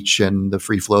speech and the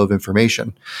free flow of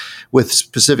information, with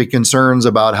specific concerns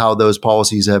about how those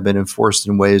policies have been enforced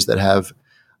in ways that have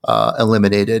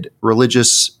eliminated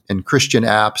religious and Christian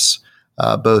apps,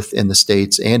 both in the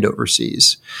States and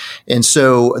overseas. And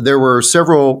so there were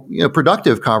several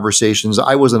productive conversations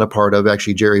I wasn't a part of.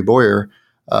 Actually, Jerry Boyer,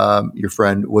 your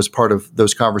friend, was part of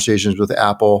those conversations with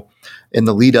Apple in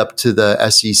the lead up to the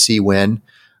SEC win.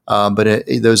 But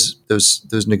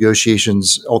those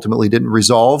negotiations ultimately didn't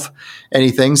resolve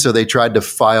anything. So they tried to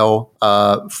file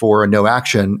for a no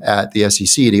action at the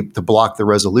SEC to block the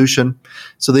resolution.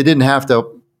 So they didn't have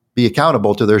to be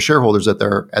accountable to their shareholders at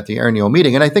the annual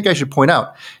meeting. And I think I should point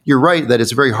out, you're right that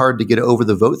it's very hard to get over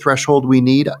the vote threshold we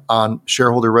need on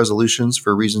shareholder resolutions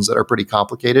for reasons that are pretty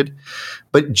complicated.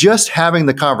 But just having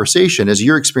the conversation, as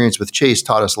your experience with Chase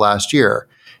taught us last year,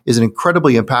 is an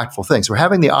incredibly impactful thing. So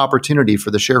having the opportunity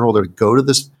for the shareholder to go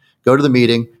to the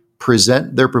meeting,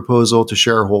 present their proposal to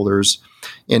shareholders,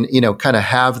 and kind of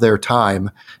have their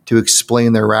time to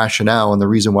explain their rationale and the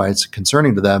reason why it's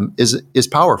concerning to them is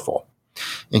powerful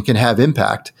and can have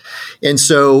impact. And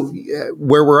so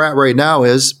where we're at right now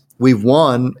is we've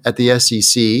won at the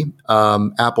SEC.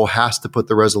 Apple has to put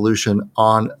the resolution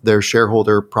on their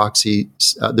shareholder proxy,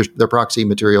 their proxy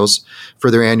materials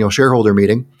for their annual shareholder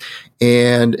meeting.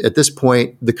 And at this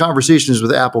point, the conversations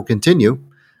with Apple continue.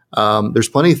 There's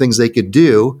plenty of things they could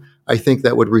do, I think,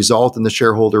 that would result in the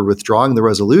shareholder withdrawing the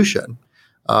resolution.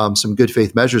 Some good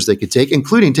faith measures they could take,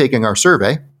 including taking our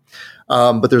survey.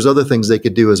 But there's other things they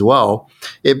could do as well.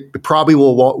 It probably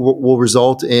will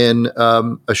result in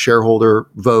a shareholder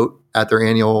vote at their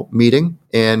annual meeting.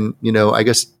 And, I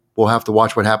guess we'll have to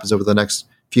watch what happens over the next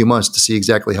few months to see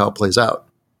exactly how it plays out.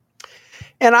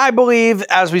 And I believe,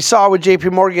 as we saw with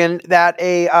JP Morgan, that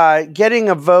getting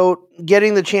a vote,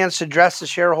 getting the chance to address the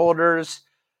shareholders.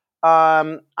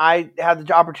 I had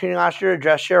the opportunity last year to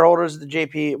address shareholders at the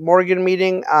JP Morgan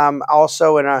meeting.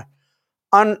 Also in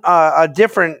a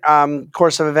different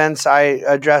course of events, I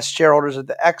addressed shareholders at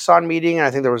the Exxon meeting, and I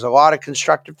think there was a lot of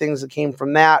constructive things that came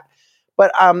from that.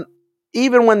 But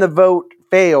even when the vote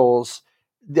fails,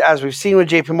 as we've seen with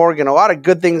JP Morgan, a lot of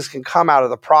good things can come out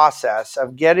of the process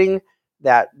of getting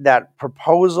that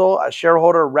proposal, a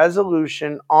shareholder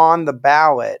resolution on the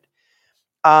ballot.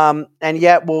 And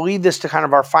yet we'll lead this to kind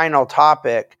of our final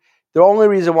topic. The only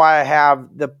reason why I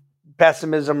have the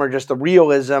pessimism or just the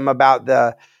realism about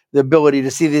the ability to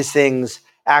see these things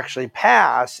actually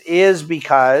pass is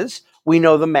because we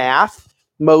know the math.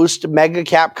 Most mega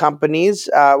cap companies,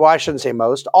 I shouldn't say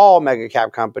most, all mega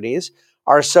cap companies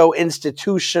are so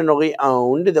institutionally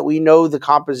owned that we know the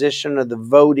composition of the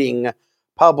voting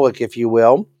public, if you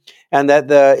will, and that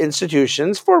the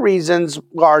institutions, for reasons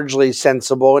largely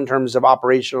sensible in terms of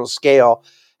operational scale,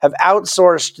 have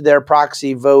outsourced their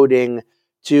proxy voting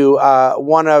to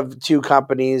one of two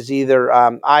companies, either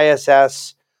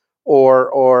ISS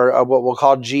or what we'll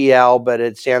call GL, but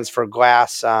it stands for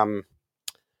Glass. I'm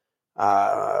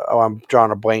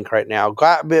drawing a blank right now.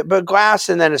 But Glass,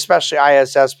 and then especially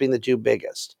ISS being the two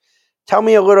biggest. Tell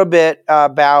me a little bit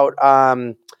about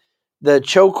the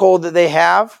chokehold that they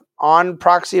have on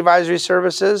proxy advisory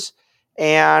services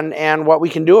and what we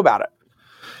can do about it.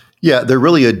 Yeah, they're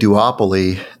really a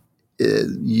duopoly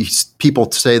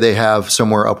people say they have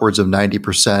somewhere upwards of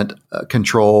 90%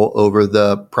 control over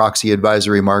the proxy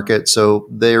advisory market. So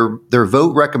their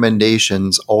vote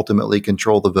recommendations ultimately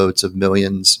control the votes of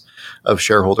millions of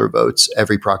shareholder votes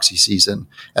every proxy season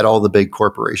at all the big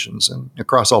corporations and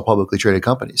across all publicly traded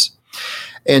companies.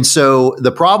 And so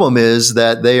the problem is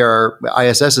that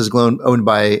ISS is owned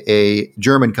by a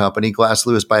German company, Glass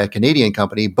Lewis by a Canadian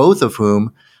company, both of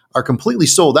whom are completely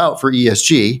sold out for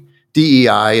ESG,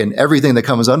 DEI, and everything that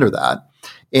comes under that.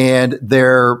 And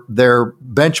their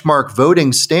benchmark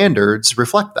voting standards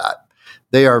reflect that.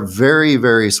 They are very,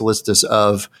 very solicitous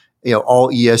of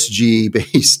all ESG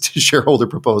based shareholder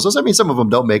proposals. I mean, some of them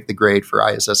don't make the grade for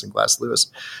ISS and Glass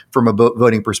Lewis from a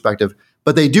voting perspective,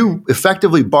 but they do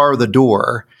effectively bar the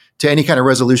door to any kind of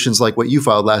resolutions like what you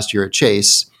filed last year at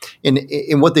Chase.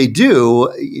 And what they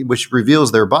do, which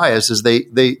reveals their bias, is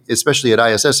they especially at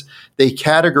ISS, they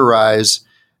categorize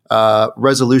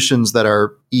resolutions that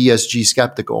are ESG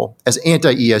skeptical as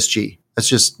anti-ESG. That's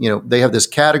just, they have this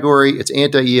category, it's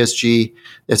anti-ESG,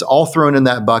 it's all thrown in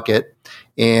that bucket.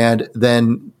 And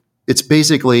then it's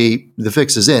basically the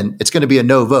fix is in. It's going to be a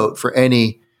no vote for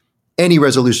any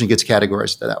resolution gets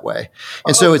categorized that way.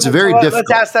 And so it's very difficult.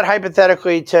 Let's ask that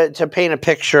hypothetically to paint a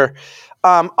picture.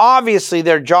 Obviously,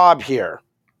 their job here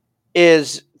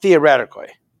is theoretically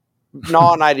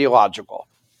non-ideological.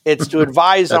 It's to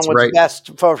advise on what's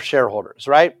best for shareholders,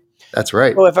 right? That's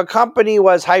right. So if a company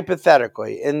was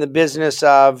hypothetically in the business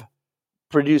of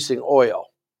producing oil,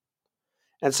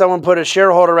 and someone put a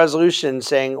shareholder resolution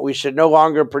saying we should no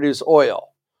longer produce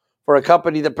oil for a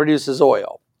company that produces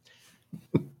oil,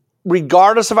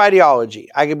 regardless of ideology,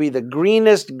 I could be the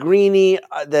greenest greenie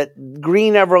that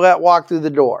green ever let walk through the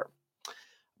door.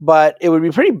 But it would be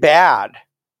pretty bad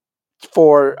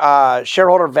for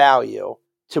shareholder value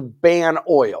to ban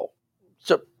oil.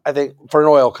 So I think for an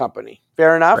oil company,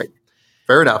 fair enough? Right.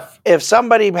 Fair enough. If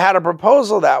somebody had a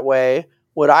proposal that way,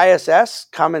 would ISS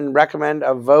come and recommend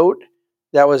a vote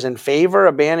that was in favor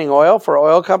of banning oil for an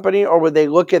oil company? Or would they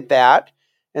look at that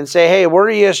and say, hey, we're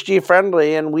ESG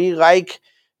friendly and we like,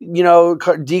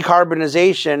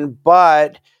 decarbonization,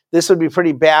 but this would be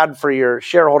pretty bad for your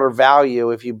shareholder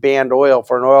value if you banned oil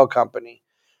for an oil company?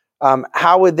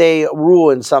 How would they rule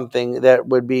in something that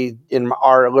would be, in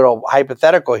our little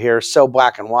hypothetical here, so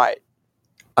black and white?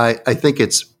 I think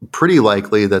it's pretty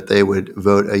likely that they would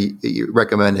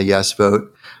recommend a yes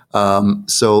vote,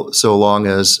 so long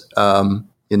as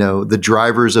the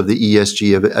drivers of the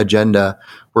ESG agenda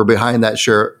were behind that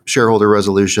shareholder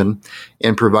resolution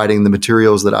and providing the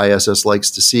materials that ISS likes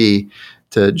to see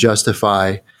to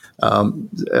justify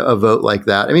a vote like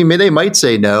that. I mean, they might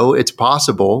say no, it's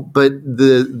possible, but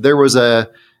there was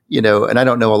and I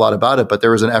don't know a lot about it, but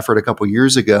there was an effort a couple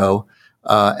years ago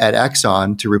at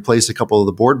Exxon to replace a couple of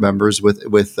the board members with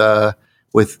green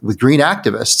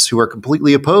activists who are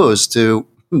completely opposed to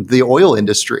the oil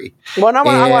industry. Well,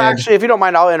 I want actually, if you don't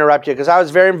mind, I'll interrupt you because I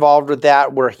was very involved with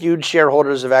that. We're huge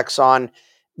shareholders of Exxon.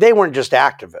 They weren't just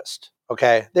activists,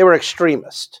 okay? They were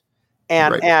extremists.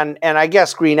 And right. and I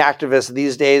guess green activists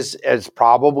these days is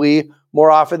probably more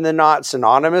often than not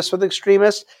synonymous with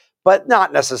extremists, but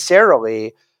not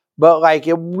necessarily. But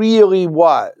it really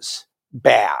was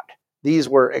bad. These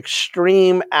were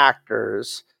extreme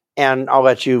actors. And I'll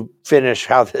let you finish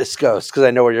how this goes because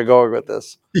I know where you're going with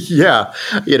this. Yeah.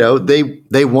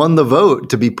 They won the vote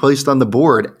to be placed on the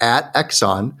board at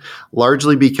Exxon,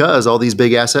 largely because all these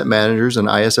big asset managers and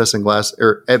ISS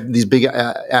and these big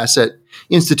asset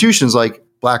institutions like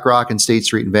BlackRock and State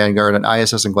Street and Vanguard and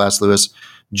ISS and Glass Lewis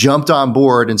jumped on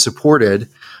board and supported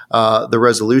the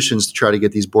resolutions to try to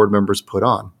get these board members put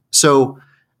on. So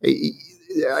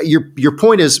your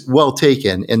point is well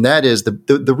taken, and that is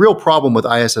the real problem with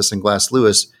ISS and Glass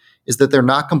Lewis is that they're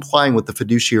not complying with the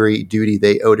fiduciary duty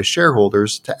they owe to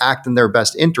shareholders to act in their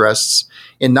best interests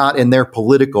and not in their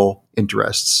political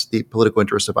interests, the political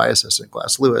interests of ISS and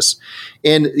Glass Lewis.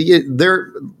 And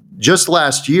they're just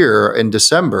last year in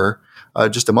December,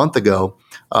 just a month ago,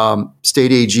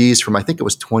 state AGs from I think it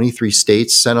was 23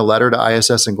 states sent a letter to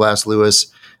ISS and Glass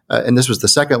Lewis, and this was the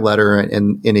second letter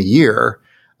in a year.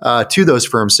 To those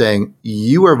firms saying,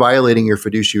 you are violating your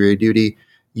fiduciary duty.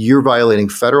 You're violating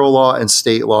federal law and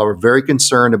state law. We're very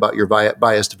concerned about your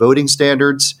biased voting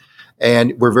standards.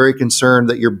 And we're very concerned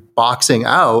that you're boxing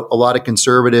out a lot of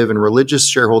conservative and religious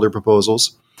shareholder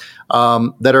proposals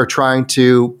that are trying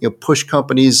to push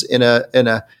companies in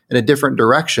a different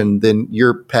direction than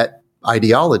your pet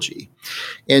ideology.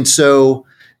 And so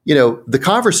the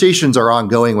conversations are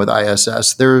ongoing with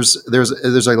ISS. There's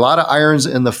a lot of irons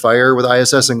in the fire with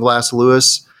ISS and Glass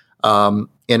Lewis, and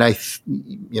I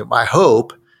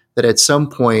hope that at some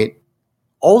point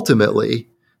ultimately,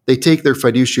 they take their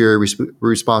fiduciary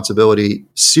responsibility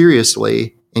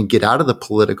seriously and get out of the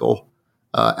political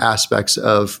aspects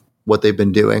of what they've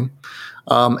been doing.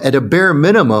 At a bare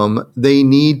minimum, they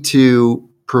need to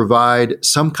provide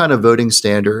some kind of voting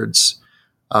standards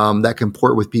that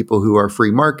comport with people who are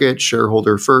free market,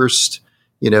 shareholder first,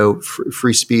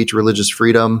 free speech, religious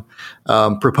freedom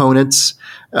proponents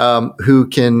who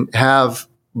can have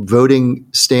voting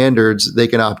standards they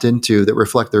can opt into that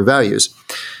reflect their values.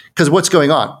 Because what's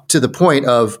going on to the point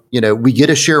of, we get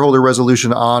a shareholder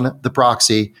resolution on the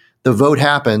proxy, the vote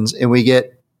happens, and we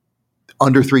get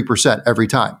under 3% every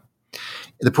time.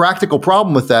 The practical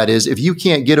problem with that is if you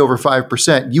can't get over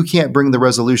 5%, you can't bring the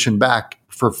resolution back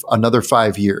for another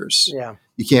 5 years. Yeah.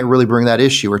 You can't really bring that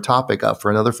issue or topic up for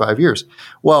another 5 years.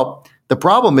 Well, the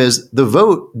problem is the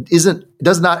vote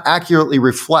does not accurately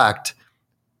reflect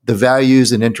the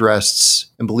values and interests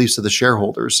and beliefs of the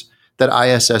shareholders that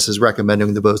ISS is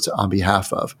recommending the votes on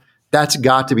behalf of. That's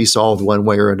got to be solved one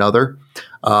way or another.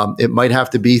 It might have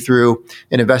to be through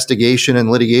an investigation and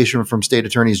litigation from state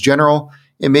attorneys general.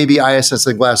 And maybe ISS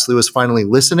and Glass Lewis finally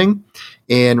listening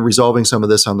and resolving some of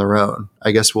this on their own.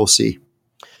 I guess we'll see.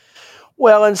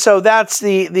 Well, and so that's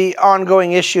the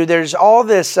ongoing issue. There's all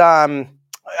this. I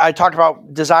talked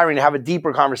about desiring to have a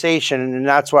deeper conversation, and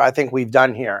that's what I think we've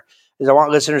done here. Is I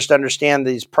want listeners to understand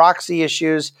these proxy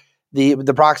issues, the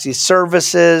proxy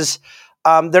services.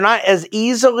 They're not as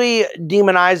easily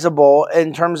demonizable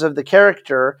in terms of the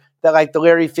character that like the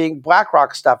Larry Fink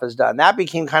BlackRock stuff has done. That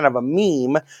became kind of a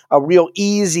meme, a real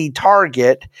easy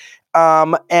target.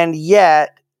 And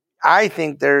yet I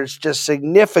think there's just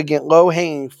significant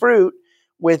low-hanging fruit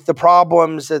with the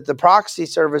problems that the proxy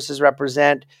services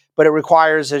represent, but it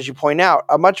requires, as you point out,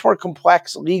 a much more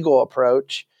complex legal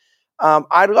approach.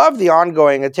 I love the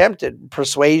ongoing attempted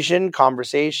persuasion,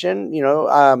 conversation.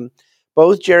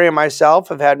 Both Jerry and myself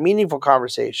have had meaningful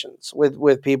conversations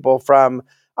with people from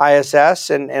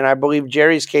ISS, and I believe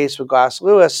Jerry's case with Glass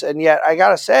Lewis. And yet, I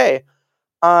gotta say,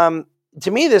 to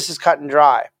me, this is cut and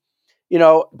dry.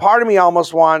 Part of me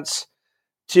almost wants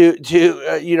to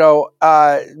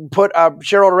put a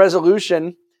shareholder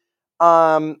resolution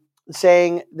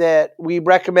saying that we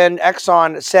recommend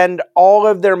Exxon send all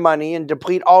of their money and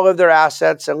deplete all of their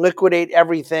assets and liquidate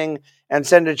everything and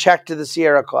send a check to the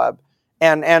Sierra Club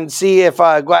and see if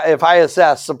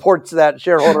ISS supports that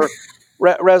shareholder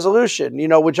resolution,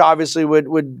 which obviously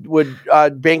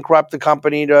would bankrupt the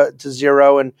company to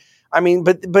zero. And I mean,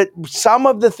 but some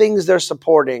of the things they're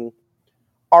supporting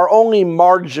are only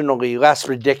marginally less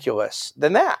ridiculous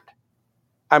than that.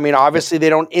 I mean, obviously they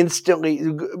don't instantly.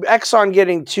 Exxon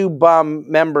getting 2 bum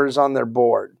members on their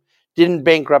board didn't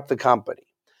bankrupt the company,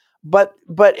 but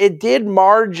it did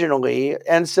marginally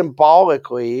and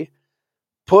symbolically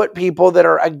put people that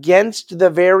are against the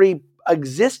very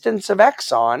existence of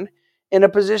Exxon in a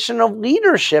position of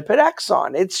leadership at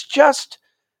Exxon. It's just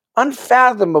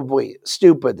unfathomably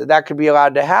stupid that could be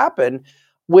allowed to happen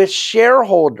with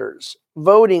shareholders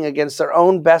voting against their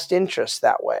own best interests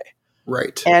that way.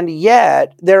 Right. And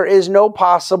yet there is no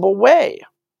possible way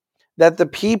that the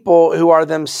people who are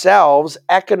themselves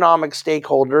economic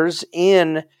stakeholders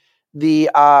in the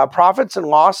profits and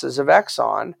losses of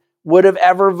Exxon would have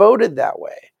ever voted that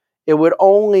way. It would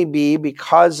only be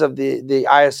because of the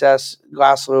ISS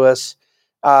Glass Lewis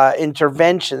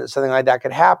intervention that something like that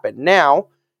could happen. Now,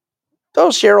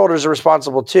 those shareholders are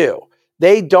responsible too.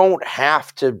 They don't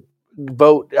have to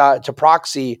vote to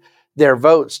proxy their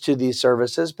votes to these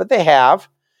services, but they have.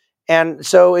 And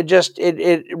so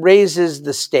it raises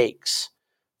the stakes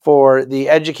for the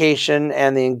education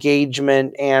and the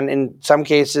engagement and in some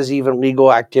cases even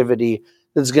legal activity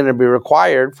that's going to be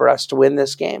required for us to win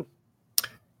this game.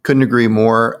 Couldn't agree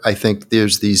more. I think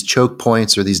there's these choke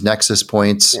points or these nexus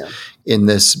points in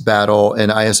this battle,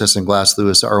 and ISS and Glass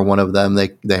Lewis are one of them.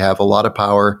 They have a lot of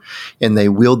power, and they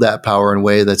wield that power in a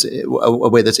way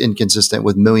that's inconsistent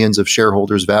with millions of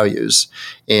shareholders' values.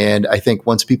 And I think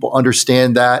once people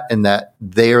understand that and that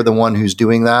they are the one who's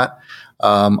doing that,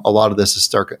 a lot of this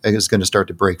is going to start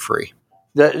to break free.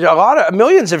 A lot of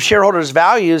millions of shareholders'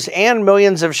 values and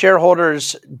millions of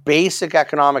shareholders' basic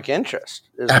economic interest.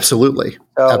 Absolutely.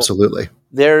 Absolutely.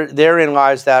 Therein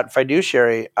lies that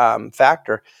fiduciary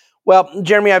factor. Well,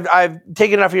 Jeremy, I've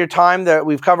taken enough of your time. That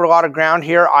we've covered a lot of ground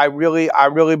here. I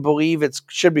really believe it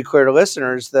should be clear to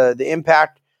listeners the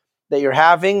impact that you're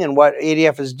having and what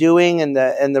ADF is doing and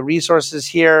the resources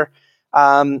here.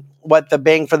 What the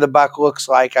bang for the buck looks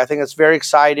like. I think it's very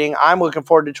exciting. I'm looking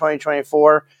forward to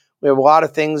 2024. We have a lot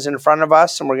of things in front of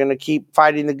us, and we're going to keep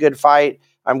fighting the good fight.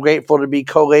 I'm grateful to be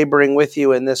co-laboring with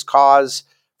you in this cause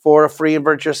for a free and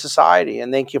virtuous society.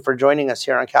 And thank you for joining us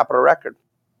here on Capitol Record.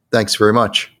 Thanks very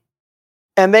much.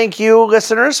 And thank you,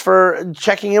 listeners, for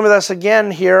checking in with us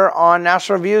again here on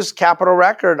National Review's Capital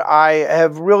Record. I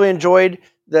have really enjoyed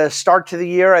the start to the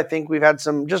year. I think we've had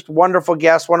some just wonderful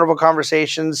guests, wonderful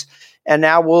conversations, and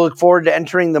now we'll look forward to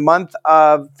entering the month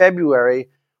of February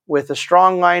with a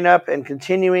strong lineup and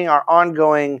continuing our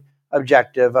ongoing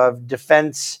objective of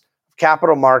defense of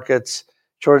capital markets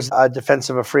towards a defense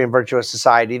of a free and virtuous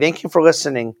society. Thank you for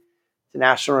listening to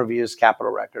National Review's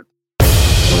Capital Record.